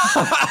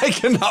 I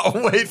cannot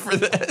wait for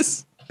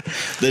this.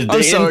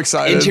 I'm so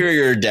excited.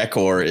 Interior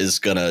decor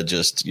is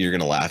you're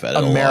gonna laugh at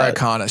it.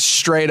 Americana,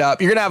 straight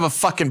up. You're gonna have a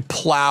fucking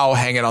plow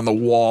hanging on the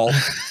wall.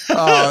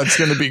 Oh, it's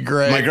gonna be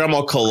great. My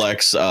grandma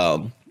collects.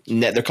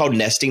 They're called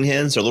nesting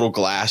hens. They're little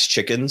glass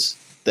chickens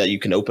that you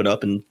can open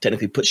up and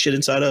technically put shit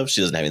inside of.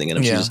 She doesn't have anything in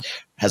them. Yeah. She just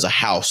has a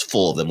house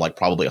full of them, like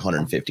probably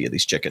 150 of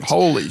these chickens.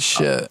 Holy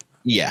shit.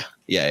 Yeah.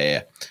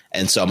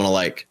 And so I'm gonna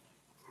like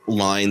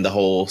line the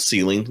whole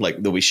ceiling, like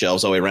there'll be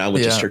shelves all the way around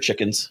with just her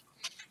chickens.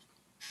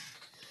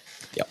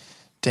 Yep.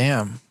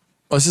 Damn.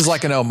 Well, this is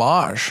like an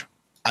homage.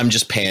 I'm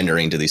just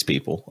pandering to these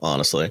people,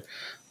 honestly.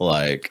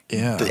 Like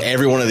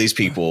every one of these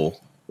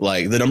people,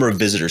 like the number of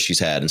visitors she's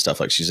had and stuff,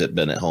 like she's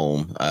been at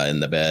home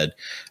in the bed.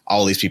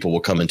 All these people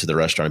will come into the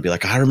restaurant and be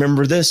like, I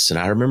remember this and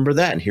I remember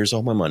that. And here's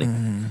all my money.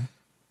 Mm-hmm.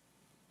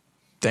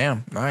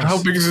 Damn. Nice.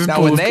 How big is this?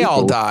 Now, when they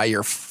all die,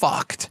 you're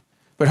fucked.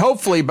 But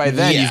hopefully by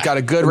then you've got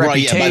a good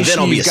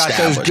reputation. You've got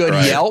those good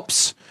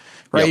Yelps,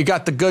 right? You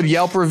got the good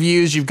Yelp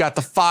reviews. You've got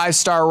the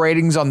 5-star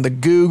ratings on the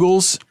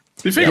Googles.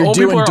 You think You're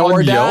doing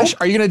DoorDash.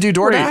 Are you going to do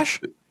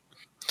DoorDash?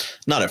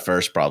 Not at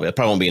first, probably. There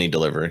probably won't be any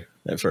delivery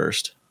at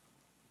first.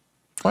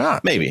 Why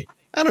not? Maybe.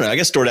 I don't know. I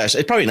guess DoorDash,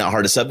 it's probably not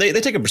hard to set up. They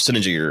take a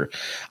percentage of your.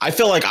 I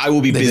feel like I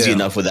will be busy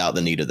enough without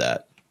the need of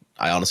that.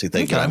 I honestly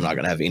think that I'm not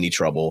going to have any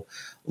trouble.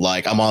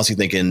 Like, I'm honestly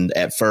thinking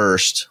at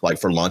first, like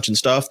for lunch and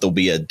stuff, there'll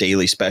be a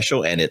daily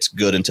special and it's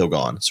good until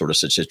gone sort of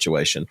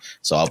situation.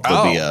 So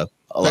there'll be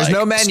there's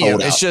no menu.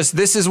 It's just,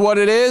 this is what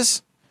it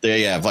is.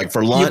 Yeah. Like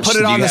for lunch, you put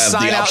it on the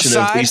sign the option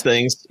outside. Of these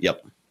things.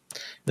 Yep.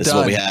 This is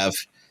what we have.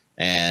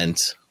 And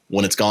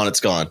when it's gone, it's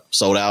gone.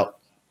 Sold out,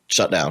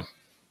 shut down.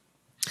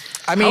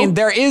 I mean,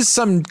 there is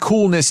some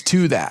coolness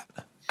to that.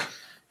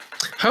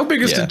 How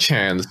big is the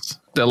chance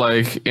that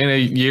like in a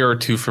year or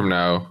two from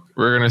now,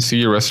 we're going to see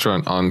your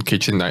restaurant on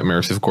Kitchen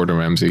Nightmares with Gordon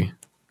Ramsay?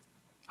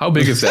 How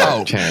big is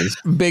that chance?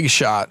 Big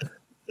shot.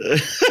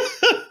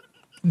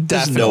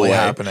 Definitely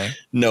happening.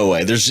 No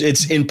way.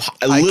 It's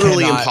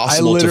literally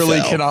impossible to fail. I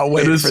literally cannot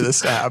wait for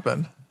this to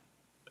happen.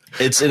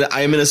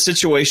 I'm in a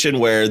situation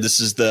where this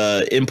is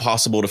the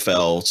impossible to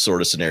fail sort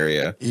of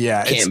scenario.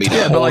 Yeah, can't be done.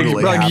 Yeah, but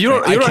like you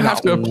don't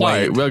have to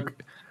apply.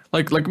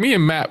 Like me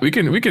and Matt, we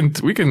can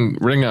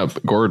ring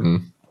up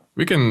Gordon.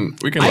 We can.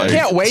 I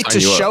can't wait to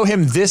show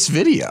him this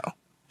video.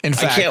 In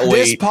fact, I can't wait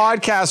this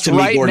podcast to meet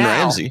right Gordon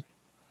now. Ramsay.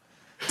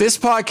 This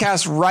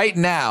podcast right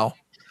now.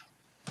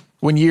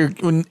 When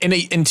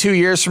in 2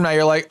 years from now,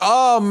 you're like,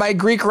 oh, my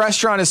Greek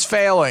restaurant is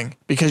failing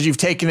because you've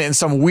taken it in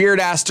some weird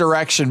ass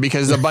direction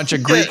because a bunch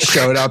of Greeks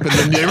showed up in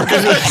the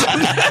neighborhood.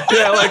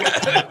 Yeah, like,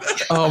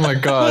 oh my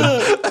God.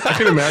 I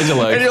can imagine,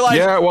 like, And you're like,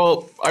 yeah,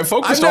 well, I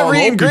focused I've never on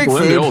eaten old Greek people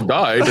and they food. all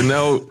died, and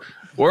now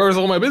where's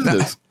all my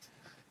business?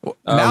 Now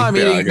I'm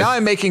yeah, eating. I guess. Now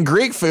I'm making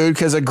Greek food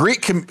because a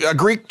Greek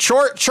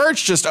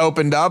church just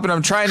opened up, and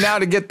I'm trying now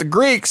to get the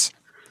Greeks.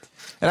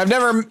 And I've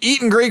never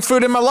eaten Greek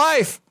food in my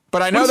life,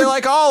 but I know they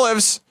like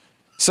olives.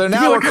 So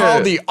now we're like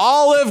called the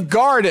Olive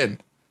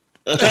Garden.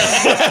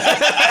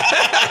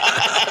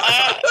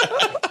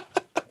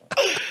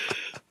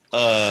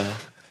 Oh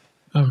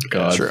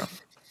God. True.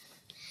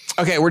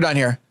 Okay, we're done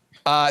here.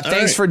 Thanks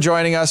right. for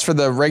joining us for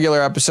the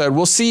regular episode.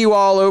 We'll see you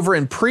all over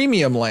in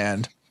Premium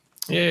Land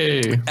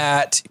Yay.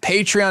 at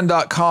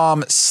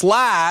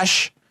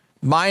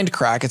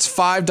patreon.com/mindcrack. It's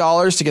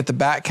 $5 to get the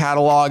back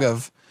catalog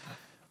of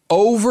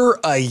over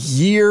a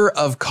year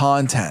of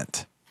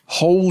content.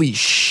 Holy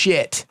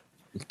shit.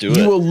 Do it.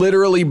 You will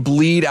literally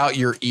bleed out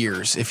your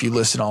ears if you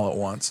listen all at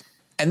once.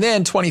 And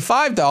then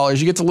 $25,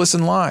 you get to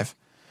listen live.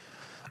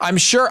 I'm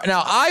sure.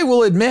 Now, I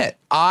will admit,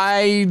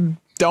 I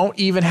don't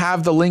even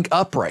have the link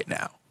up right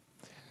now.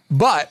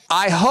 But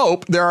I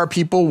hope there are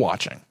people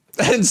watching.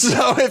 And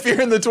so if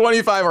you're in the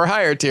 25 or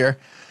higher tier,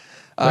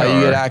 you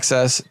get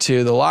access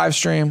to the live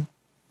stream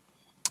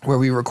where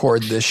we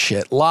record this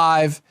shit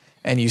live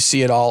and you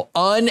see it all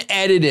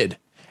unedited.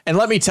 And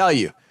let me tell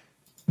you,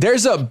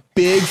 there's a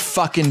big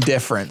fucking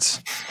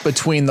difference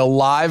between the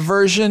live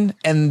version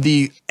and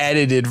the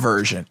edited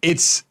version.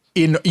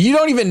 You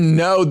don't even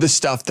know the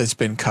stuff that's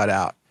been cut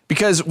out.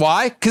 Because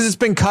why? Because it's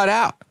been cut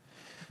out.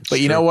 But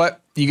you know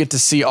what? You get to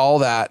see all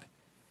that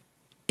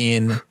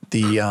in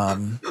the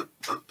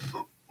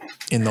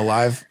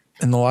live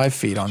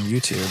feed on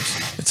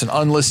YouTube. It's an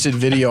unlisted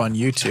video on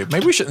YouTube.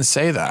 Maybe we shouldn't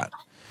say that.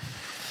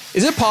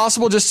 Is it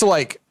possible just to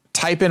like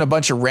type in a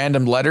bunch of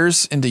random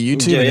letters into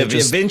YouTube? Yeah, and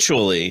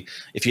eventually,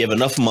 if you have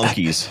enough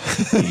monkeys,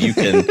 you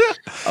can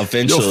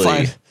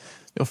eventually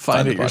you'll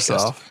find it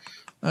yourself.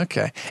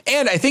 Okay.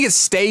 And I think it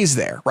stays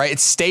there, right?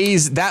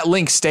 That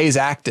link stays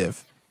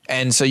active.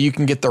 And so you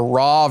can get the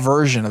raw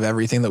version of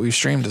everything that we've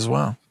streamed as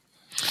well.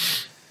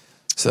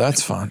 So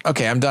that's fun.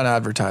 Okay, I'm done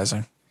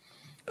advertising.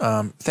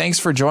 Thanks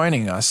for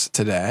joining us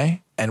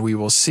today, and we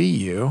will see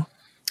you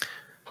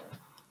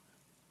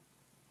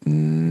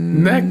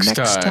Next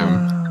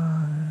time.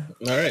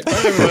 All right.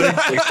 Bye, everybody.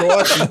 Thanks for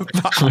watching.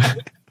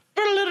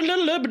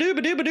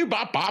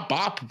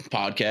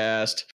 Podcast.